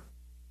order.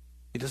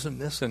 He doesn't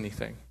miss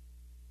anything.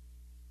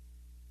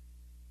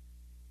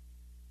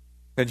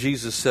 And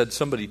Jesus said,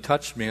 somebody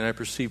touched me and I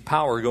perceived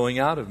power going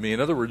out of me.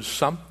 In other words,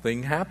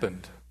 something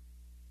happened.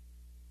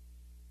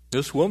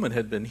 This woman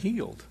had been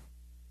healed.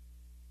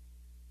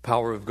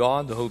 Power of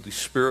God, the Holy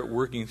Spirit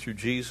working through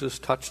Jesus,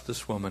 touched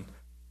this woman.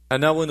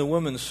 And now when the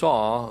woman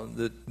saw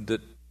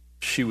that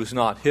she was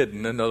not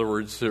hidden, in other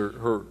words,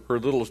 her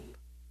little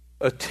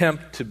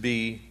attempt to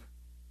be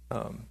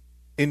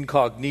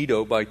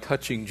incognito by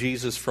touching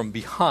Jesus from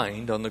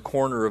behind on the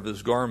corner of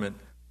his garment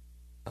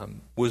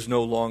was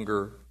no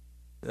longer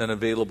an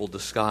available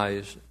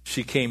disguise.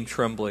 She came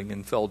trembling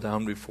and fell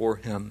down before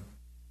him.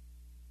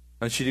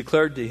 And she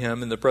declared to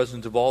him in the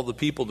presence of all the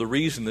people the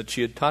reason that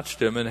she had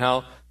touched him and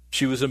how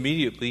she was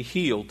immediately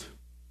healed.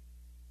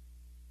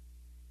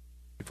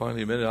 He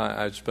finally admitted,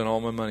 I'd spent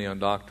all my money on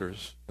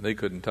doctors, and they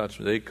couldn't touch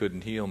me, they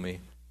couldn't heal me.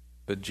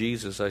 But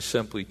Jesus, I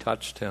simply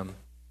touched him.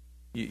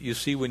 You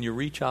see, when you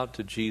reach out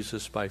to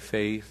Jesus by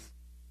faith,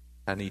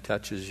 and he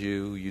touches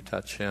you, you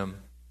touch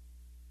him,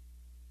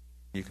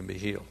 you can be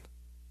healed.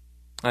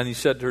 And he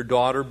said to her,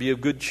 daughter, be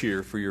of good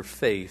cheer, for your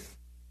faith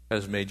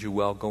has made you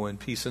well. Go in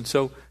peace. And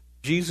so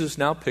Jesus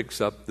now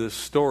picks up this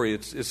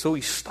story. So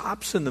he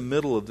stops in the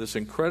middle of this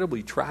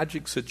incredibly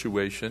tragic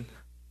situation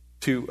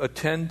to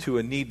attend to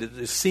a need that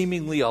is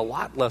seemingly a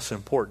lot less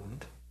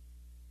important.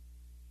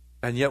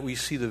 And yet we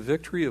see the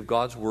victory of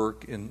God's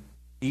work in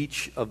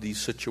each of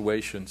these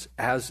situations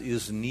as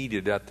is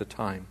needed at the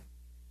time.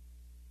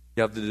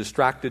 You have the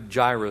distracted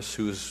Jairus,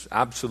 who is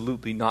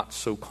absolutely not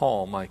so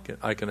calm, I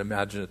can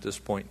imagine at this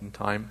point in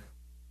time.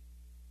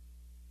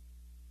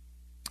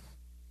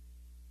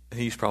 And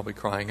he's probably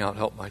crying out,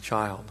 help my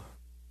child.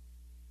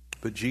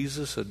 But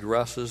Jesus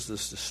addresses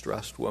this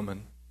distressed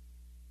woman.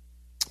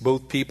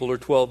 Both people are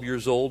 12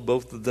 years old.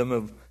 Both of them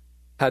have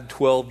had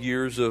 12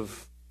 years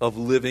of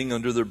living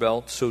under their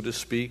belt, so to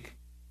speak.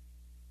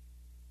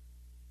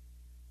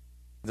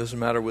 It doesn't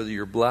matter whether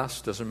you're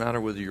blessed, doesn't matter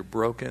whether you're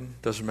broken,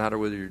 doesn't matter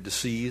whether you're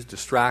diseased,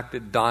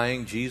 distracted,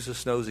 dying.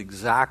 Jesus knows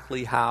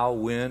exactly how,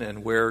 when,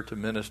 and where to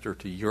minister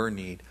to your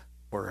need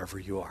wherever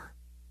you are.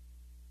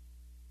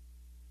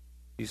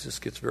 Jesus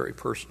gets very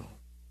personal.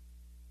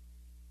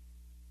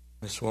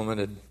 This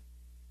woman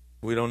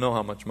we don't know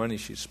how much money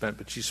she spent,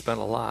 but she spent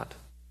a lot.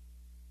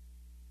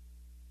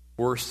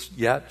 Worse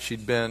yet,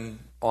 she'd been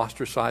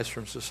ostracized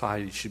from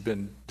society. She'd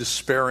been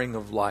despairing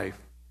of life.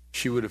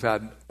 She would have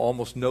had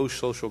almost no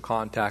social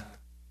contact.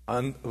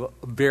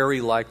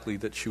 Very likely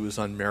that she was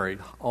unmarried.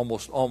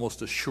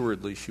 Almost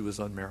assuredly she was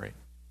unmarried.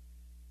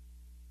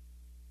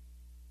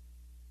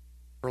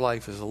 Her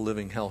life is a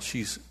living hell.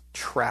 She's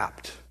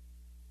trapped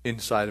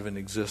inside of an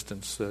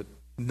existence that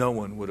no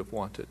one would have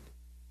wanted.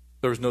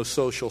 There was no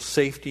social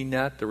safety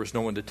net. There was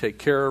no one to take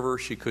care of her.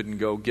 She couldn't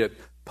go get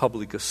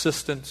public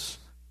assistance.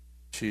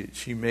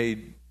 She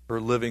made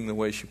her living the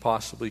way she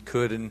possibly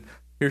could, and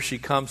here she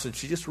comes and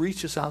she just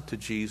reaches out to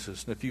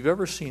Jesus. And if you've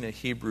ever seen a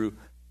Hebrew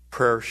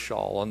prayer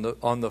shawl,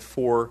 on the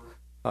four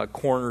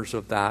corners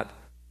of that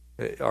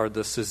are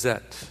the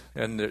sizet,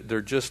 and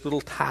they're just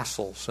little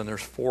tassels, and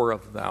there's 4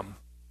 of them.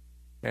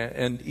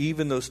 And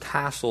even those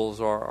tassels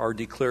are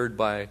declared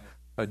by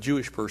a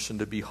Jewish person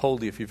to be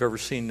holy. If you've ever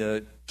seen,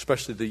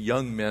 especially the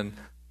young men,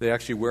 they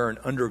actually wear an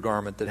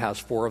undergarment that has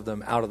 4 of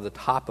them out of the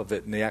top of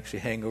it, and they actually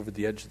hang over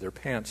the edge of their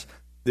pants.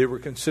 They were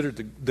considered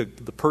the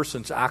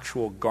person's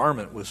actual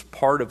garment was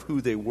part of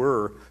who they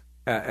were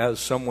as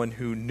someone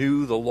who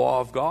knew the law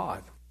of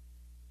God.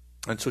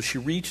 And so she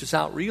reaches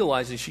out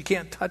realizing she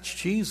can't touch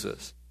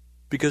Jesus,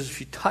 because if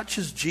she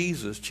touches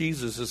Jesus,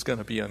 Jesus is going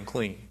to be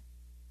unclean.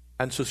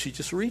 And so she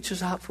just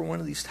reaches out for one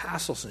of these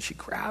tassels and she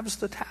grabs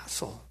the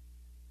tassel,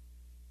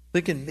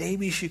 thinking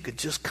maybe she could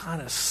just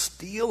kind of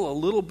steal a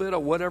little bit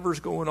of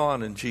whatever's going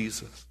on in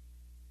Jesus.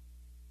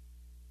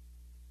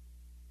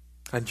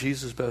 And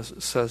Jesus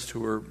says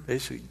to her,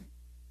 basically,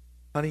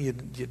 honey,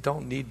 you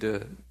don't need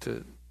to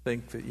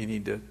think that you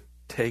need to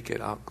take it.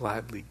 I'll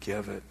gladly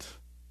give it,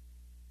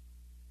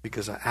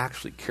 because I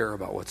actually care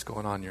about what's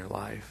going on in your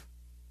life.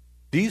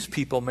 These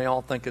people may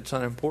all think it's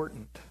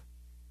unimportant,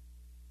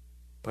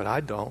 but I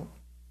don't.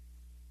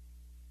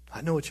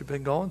 I know what you've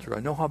been going through.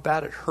 I know how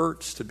bad it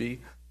hurts to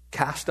be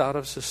cast out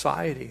of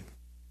society.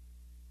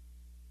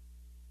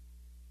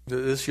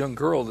 This young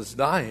girl that's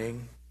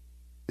dying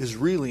is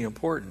really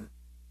important.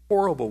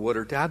 Horrible what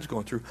her dad's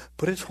going through,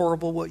 but it's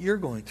horrible what you're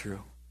going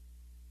through.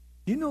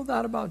 You know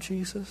that about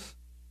Jesus?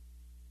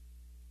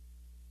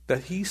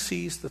 that he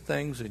sees the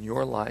things in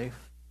your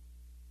life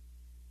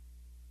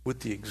with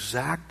the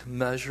exact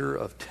measure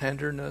of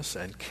tenderness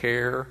and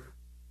care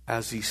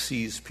as he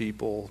sees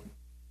people,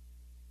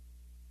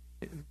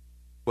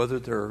 whether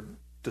they're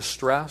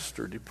distressed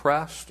or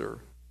depressed or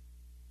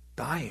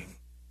dying.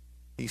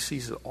 He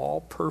sees it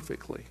all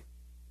perfectly.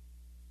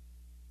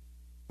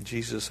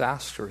 Jesus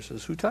asks her,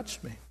 says, who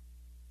touched me?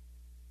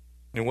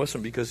 And it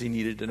wasn't because he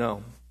needed to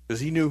know, because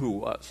he knew who it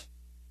was.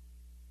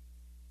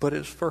 But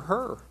it's for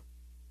her.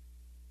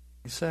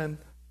 He said,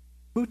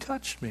 who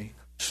touched me?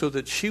 So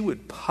that she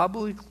would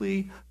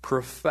publicly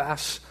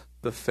profess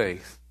the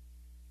faith.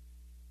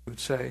 She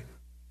would say,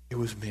 it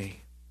was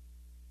me.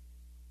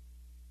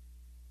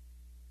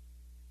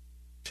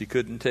 She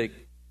couldn't take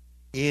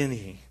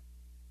any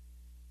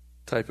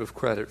type of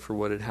credit for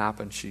what had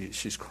happened.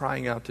 She's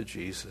crying out to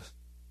Jesus.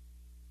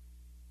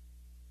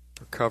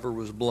 Her cover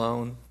was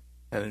blown,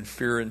 and in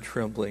fear and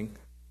trembling,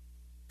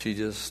 she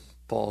just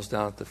falls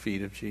down at the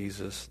feet of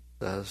Jesus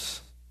and says,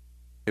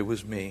 it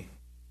was me.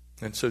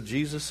 And so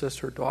Jesus says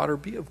to her, daughter,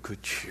 be of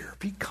good cheer,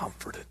 be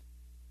comforted,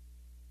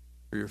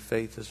 for your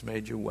faith has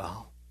made you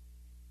well.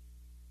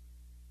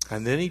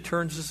 And then he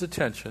turns his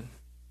attention.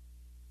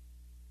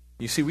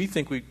 You see, we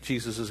think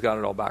Jesus has got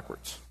it all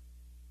backwards.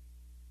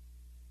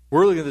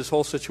 We're looking at this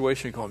whole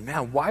situation and going,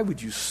 man, why would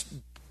you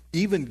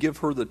even give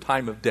her the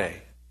time of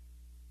day?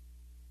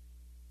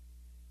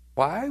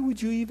 Why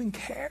would you even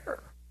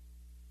care?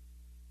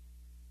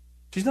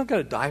 She's not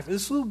going to die.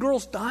 This little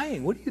girl's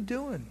dying. What are you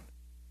doing?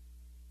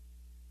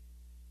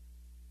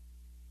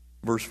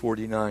 Verse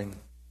 49.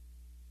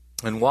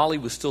 And while he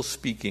was still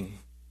speaking,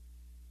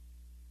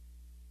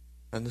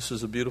 and this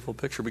is a beautiful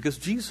picture because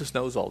Jesus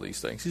knows all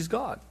these things. He's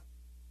God.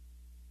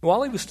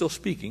 While he was still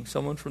speaking,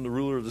 someone from the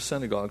ruler of the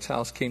synagogue's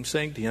house came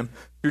saying to him,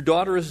 your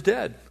daughter is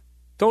dead.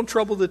 Don't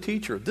trouble the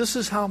teacher. This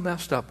is how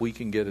messed up we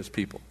can get as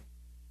people.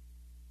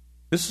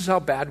 This is how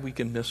bad we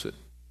can miss it.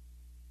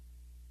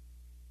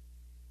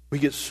 We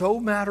get so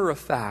matter of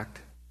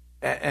fact,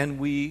 and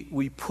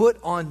we put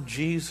on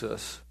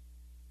Jesus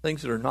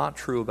things that are not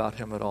true about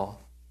him at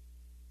all.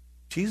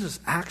 Jesus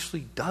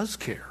actually does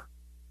care.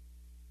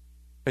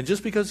 And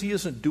just because he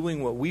isn't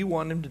doing what we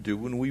want him to do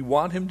when we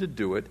want him to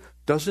do it,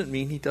 doesn't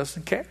mean he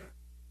doesn't care.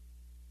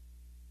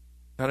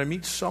 And I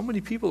meet so many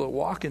people that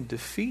walk in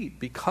defeat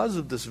because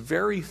of this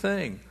very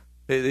thing.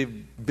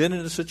 They've been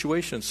in a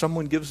situation,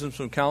 someone gives them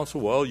some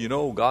counsel, well, you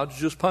know, God's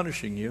just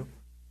punishing you.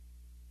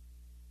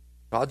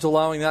 God's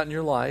allowing that in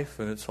your life,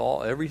 and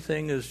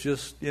everything is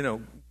just,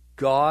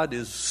 God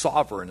is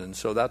sovereign, and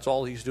so that's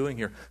all he's doing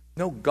here.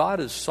 No,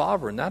 God is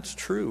sovereign, that's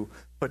true,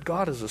 but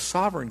God is a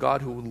sovereign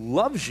God who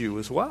loves you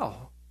as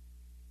well.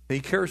 He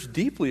cares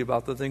deeply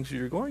about the things that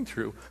you're going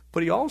through,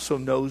 but he also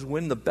knows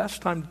when the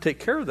best time to take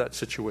care of that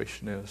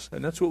situation is,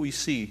 and that's what we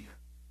see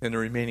in the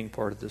remaining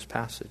part of this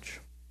passage.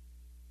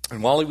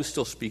 And while he was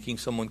still speaking,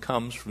 someone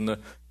comes from the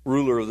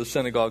ruler of the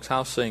synagogue's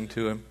house saying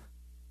to him,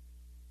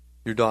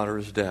 your daughter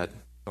is dead.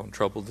 Don't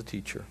trouble the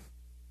teacher.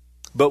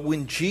 But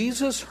when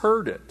Jesus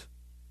heard it,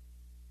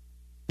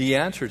 he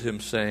answered him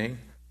saying,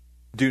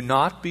 do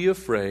not be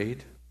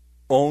afraid,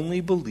 only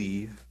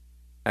believe,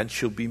 and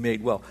she'll be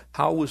made well.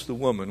 How was the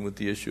woman with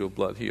the issue of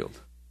blood healed?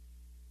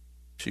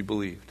 She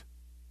believed.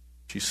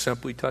 She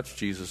simply touched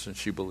Jesus and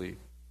she believed.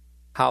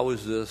 How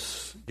is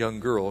this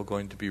young girl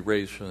going to be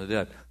raised from the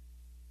dead?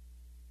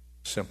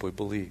 Simply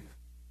believe.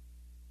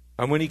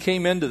 And when he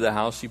came into the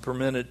house, he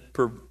permitted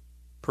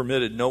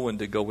no one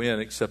to go in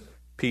except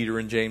Peter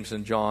and James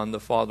and John, the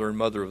father and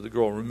mother of the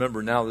girl.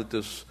 Remember, now that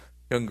this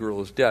young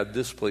girl is dead,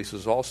 this place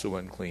is also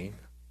unclean.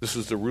 This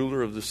is the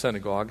ruler of the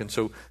synagogue, and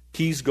so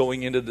he's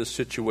going into this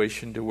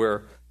situation to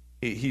where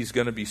he's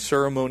going to be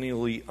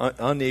ceremonially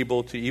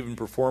unable to even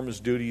perform his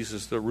duties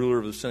as the ruler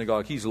of the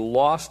synagogue. He's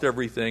lost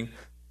everything,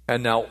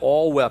 and now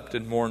all wept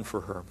and mourned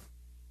for her.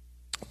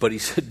 But he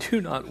said, do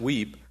not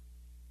weep.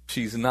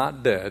 She's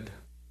not dead,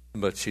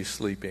 but she's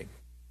sleeping.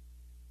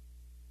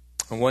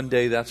 And one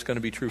day that's going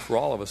to be true for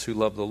all of us who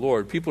love the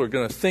Lord. People are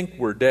going to think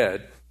we're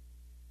dead.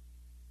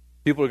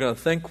 People are going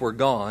to think we're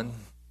gone.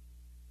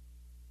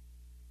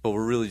 But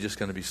we're really just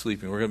going to be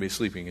sleeping. We're going to be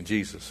sleeping in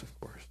Jesus, of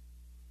course.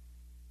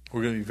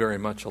 We're going to be very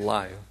much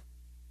alive.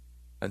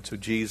 And so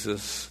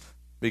Jesus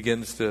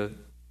begins to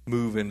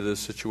move into this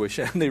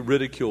situation. And they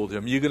ridiculed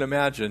him. You can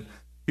imagine,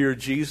 here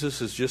Jesus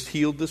has just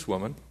healed this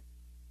woman.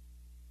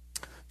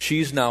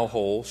 She's now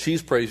whole.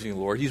 She's praising the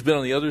Lord. He's been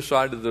on the other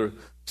side of the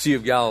Sea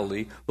of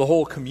Galilee. The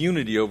whole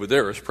community over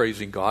there is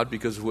praising God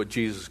because of what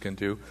Jesus can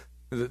do.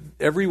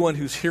 Everyone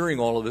who's hearing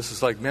all of this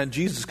is like, man,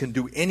 Jesus can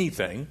do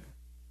anything.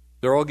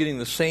 They're all getting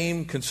the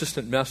same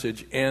consistent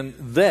message, and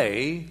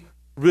they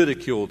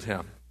ridiculed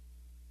him.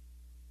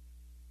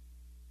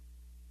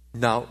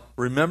 Now,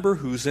 remember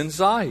who's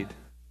inside.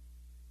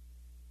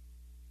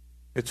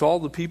 It's all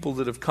the people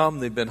that have come.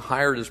 They've been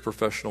hired as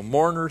professional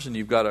mourners, and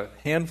you've got a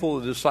handful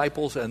of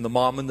disciples and the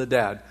mom and the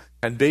dad.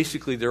 And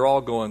basically they're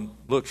all going,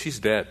 look, she's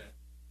dead.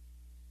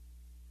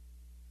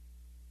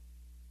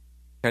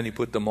 And he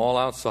put them all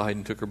outside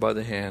and took her by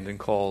the hand and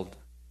called,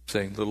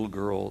 saying, little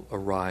girl,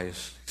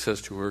 arise. He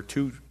says to her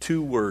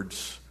two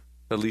words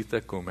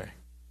Talitha Kume.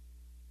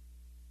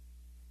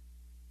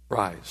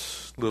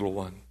 Rise, little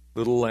one,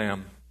 little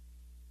lamb.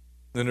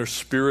 Then her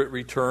spirit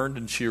returned,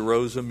 and she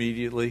arose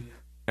immediately.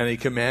 And he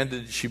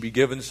commanded that she be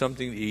given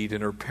something to eat,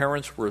 and her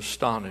parents were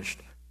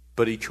astonished.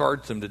 But he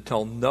charged them to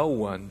tell no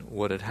one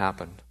what had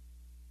happened.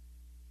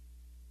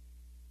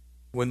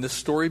 When this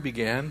story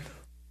began,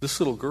 this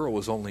little girl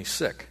was only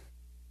sick.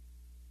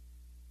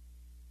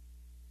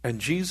 And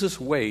Jesus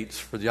waits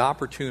for the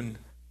opportune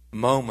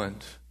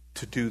moment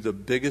to do the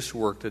biggest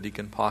work that he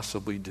can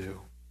possibly do.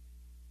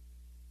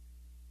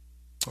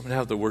 I'm going to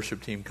have the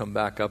worship team come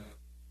back up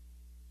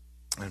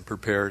and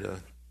prepare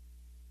to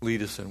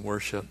lead us in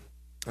worship.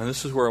 And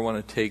this is where I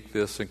want to take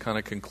this and kind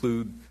of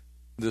conclude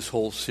this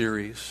whole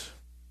series.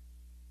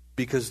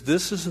 Because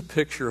this is a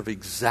picture of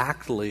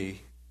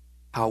exactly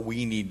how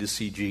we need to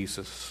see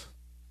Jesus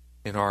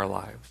in our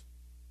lives.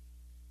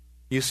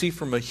 You see,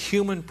 from a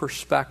human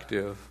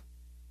perspective,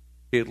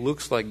 it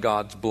looks like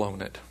God's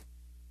blown it.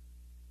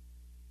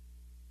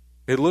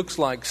 It looks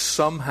like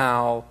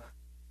somehow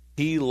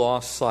he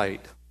lost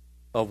sight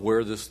of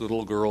where this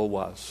little girl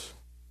was.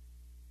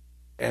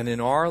 And in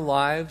our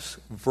lives,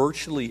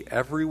 virtually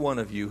every one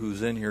of you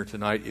who's in here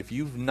tonight, if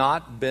you've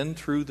not been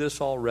through this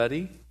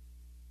already,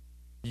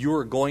 you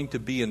are going to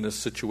be in this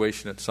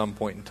situation at some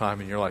point in time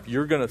in your life.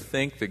 You're going to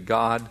think that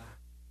God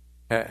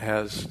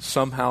has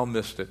somehow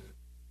missed it.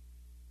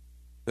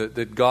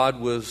 That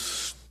God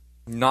was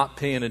not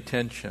paying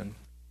attention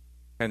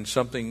and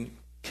something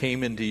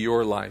came into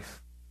your life.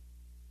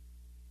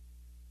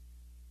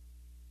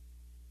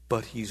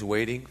 But he's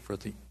waiting for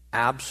the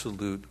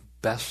absolute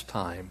best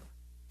time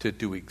to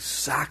do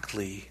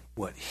exactly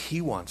what he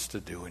wants to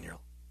do in your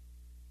life.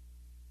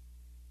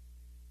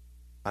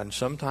 And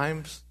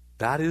sometimes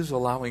that is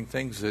allowing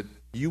things that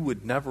you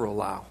would never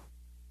allow.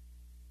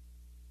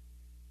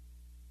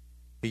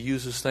 He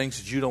uses things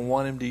that you don't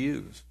want him to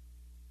use.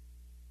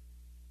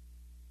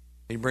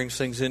 He brings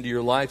things into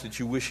your life that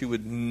you wish he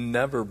would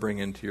never bring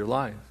into your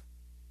life.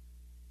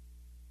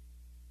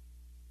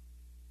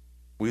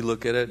 We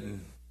look at it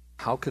and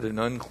how could an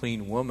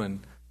unclean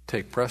woman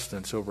take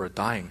precedence over a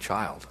dying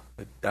child?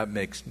 That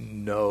makes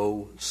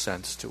no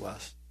sense to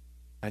us.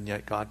 And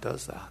yet God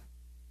does that.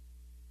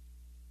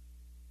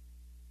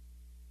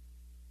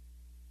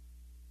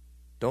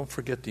 Don't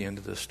forget the end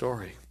of this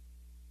story.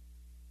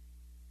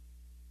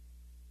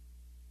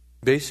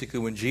 Basically,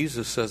 when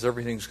Jesus says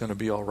everything's going to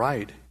be all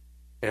right,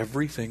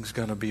 everything's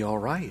going to be all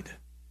right.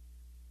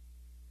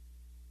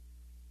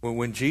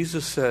 When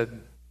Jesus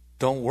said,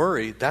 don't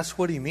worry, that's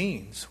what he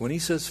means. When he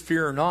says,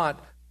 fear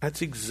not,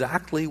 that's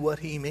exactly what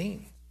he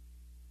means.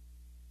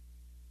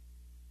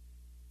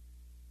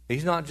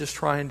 He's not just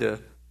trying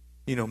to,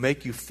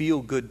 make you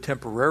feel good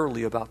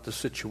temporarily about the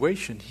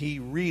situation. He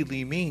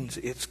really means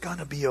it's going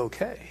to be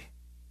okay.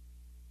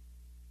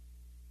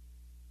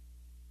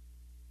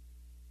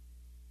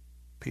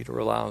 Peter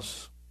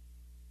allows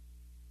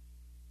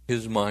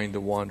his mind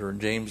to wander, and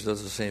James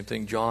does the same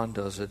thing. John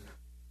does it.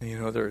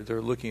 And,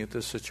 they're looking at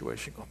this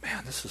situation going,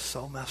 man, this is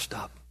so messed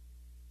up.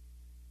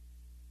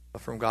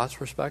 But from God's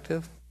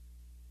perspective,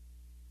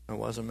 it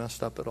wasn't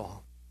messed up at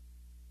all.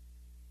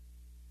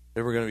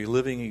 They were going to be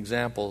living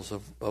examples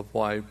of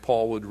why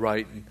Paul would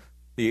write in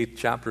the 8th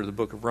chapter of the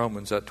book of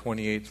Romans, that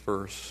 28th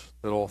verse,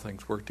 that all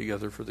things work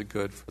together for the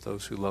good for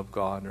those who love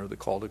God and are the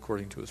called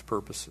according to his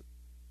purposes.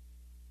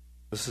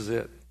 This is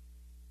it.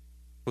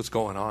 What's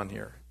going on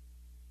here?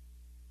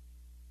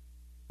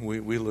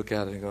 We look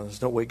at it and go,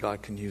 there's no way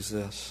God can use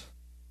this.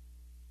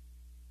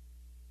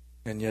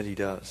 And yet he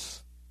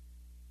does.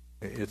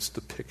 It's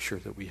the picture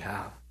that we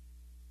have.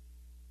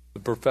 The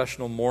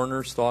professional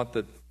mourners thought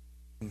that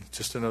it's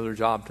just another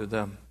job to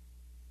them.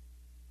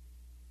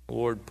 The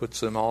Lord puts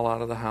them all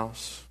out of the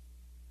house.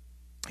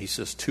 He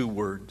says 2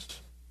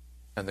 words,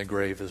 and the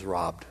grave is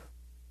robbed.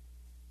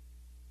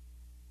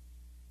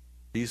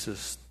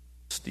 Jesus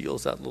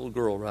steals that little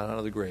girl right out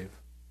of the grave.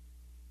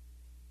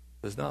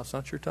 Says, no, it's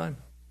not your time.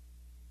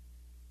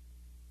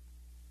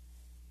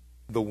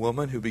 The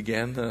woman who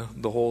began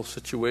the whole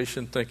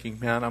situation thinking,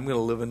 man, I'm going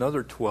to live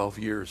another 12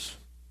 years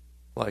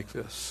like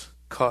this,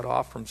 cut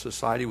off from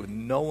society with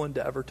no one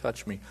to ever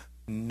touch me,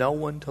 no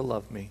one to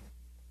love me.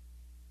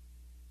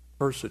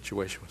 Her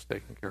situation was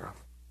taken care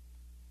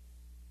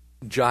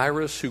of.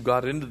 Jairus, who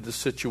got into the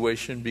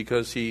situation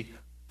because he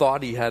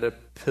thought he had a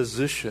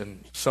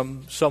position,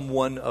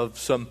 someone of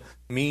some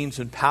means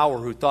and power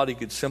who thought he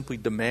could simply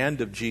demand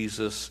of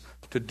Jesus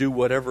to do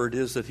whatever it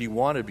is that he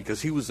wanted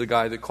because he was the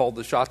guy that called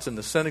the shots in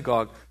the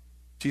synagogue.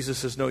 Jesus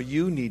says, no,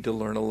 you need to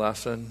learn a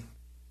lesson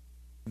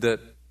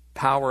that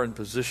power and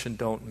position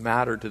don't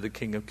matter to the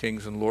King of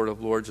Kings and Lord of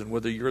Lords, and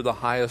whether you're the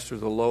highest or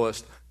the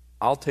lowest,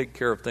 I'll take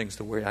care of things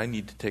the way I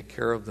need to take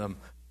care of them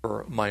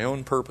for my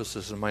own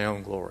purposes and my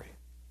own glory.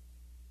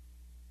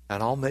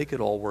 And I'll make it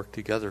all work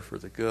together for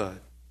the good.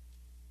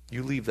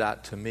 You leave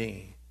that to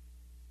me.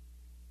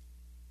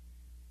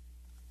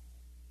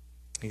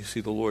 You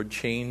see, the Lord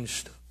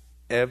changed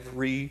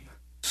every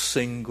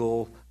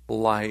single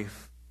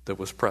life that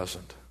was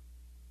present.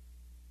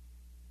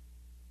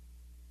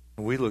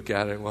 We look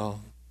at it,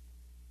 well,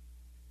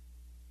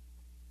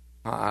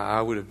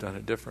 I would have done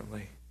it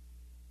differently.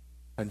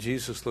 And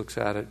Jesus looks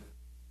at it,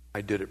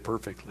 I did it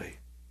perfectly.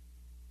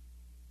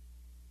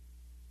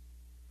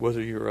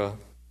 Whether you're a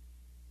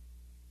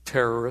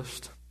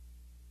terrorist,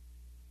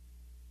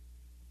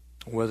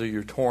 whether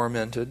you're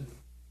tormented,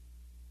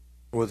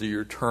 whether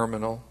you're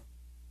terminal,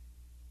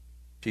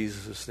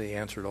 Jesus is the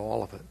answer to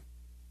all of it.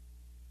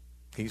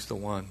 He's the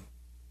one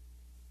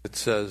that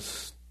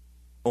says,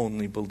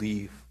 only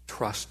believe,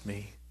 trust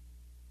me,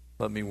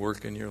 let me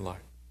work in your life.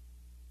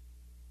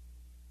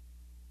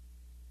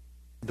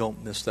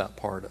 Don't miss that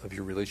part of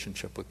your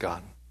relationship with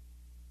God.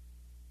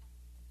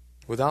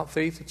 Without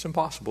faith, it's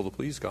impossible to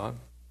please God.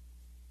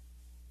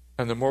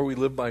 And the more we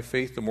live by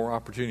faith, the more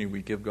opportunity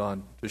we give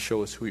God to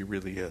show us who He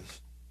really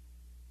is.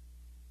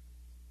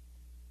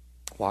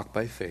 Walk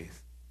by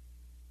faith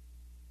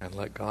and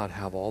let God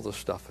have all the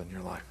stuff in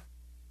your life.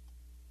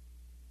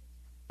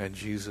 And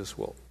Jesus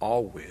will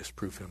always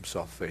prove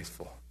Himself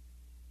faithful.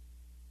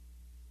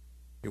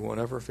 He won't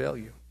ever fail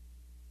you.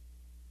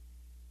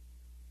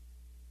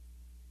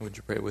 Would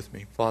you pray with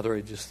me? Father,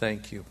 I just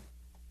thank you.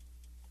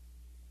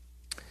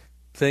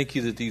 Thank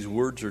you that these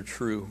words are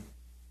true.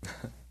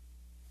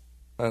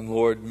 And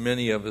Lord,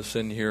 many of us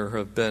in here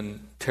have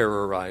been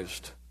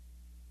terrorized.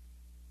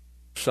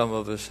 Some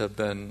of us have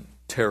been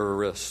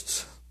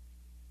terrorists.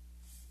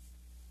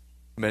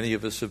 Many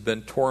of us have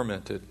been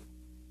tormented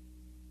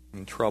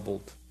and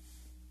troubled.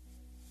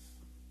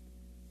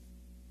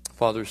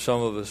 Father,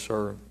 some of us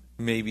are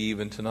maybe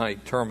even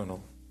tonight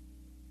terminal.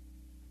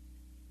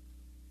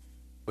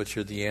 But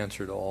you're the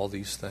answer to all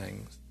these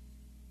things.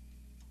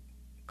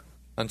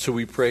 And so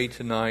we pray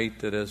tonight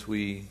that as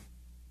we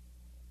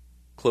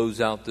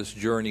close out this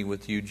journey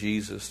with you,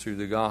 Jesus, through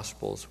the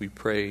Gospels, we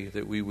pray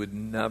that we would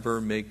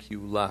never make you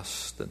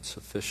less than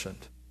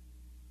sufficient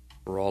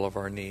for all of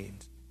our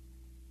needs.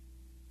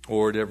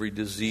 Lord, every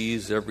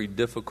disease, every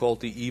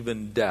difficulty,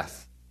 even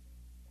death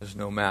is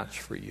no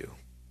match for you.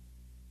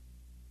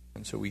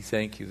 And so we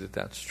thank you that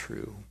that's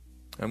true.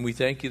 And we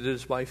thank you that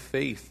it's by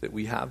faith that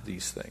we have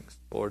these things.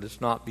 Lord,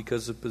 it's not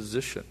because of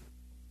position,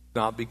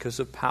 not because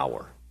of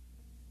power.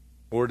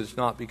 Lord, it's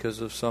not because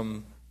of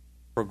some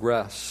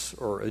progress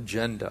or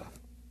agenda.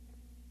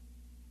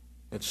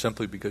 It's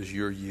simply because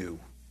you're you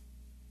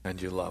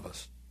and you love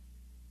us.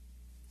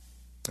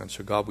 And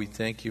so, God, we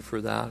thank you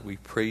for that. We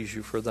praise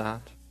you for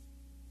that.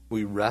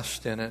 We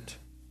rest in it.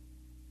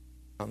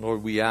 And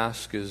Lord, we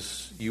ask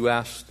as you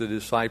asked the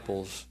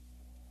disciples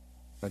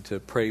to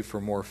pray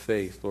for more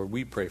faith. Lord,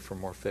 we pray for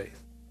more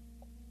faith.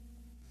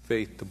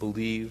 Faith to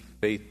believe,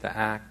 faith to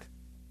act,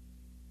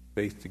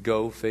 faith to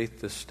go,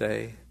 faith to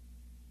stay,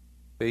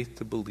 faith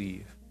to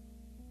believe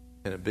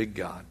in a big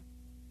God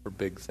for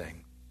big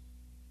things.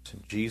 It's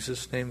in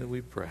Jesus' name that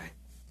we pray.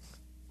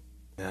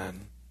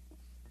 Amen.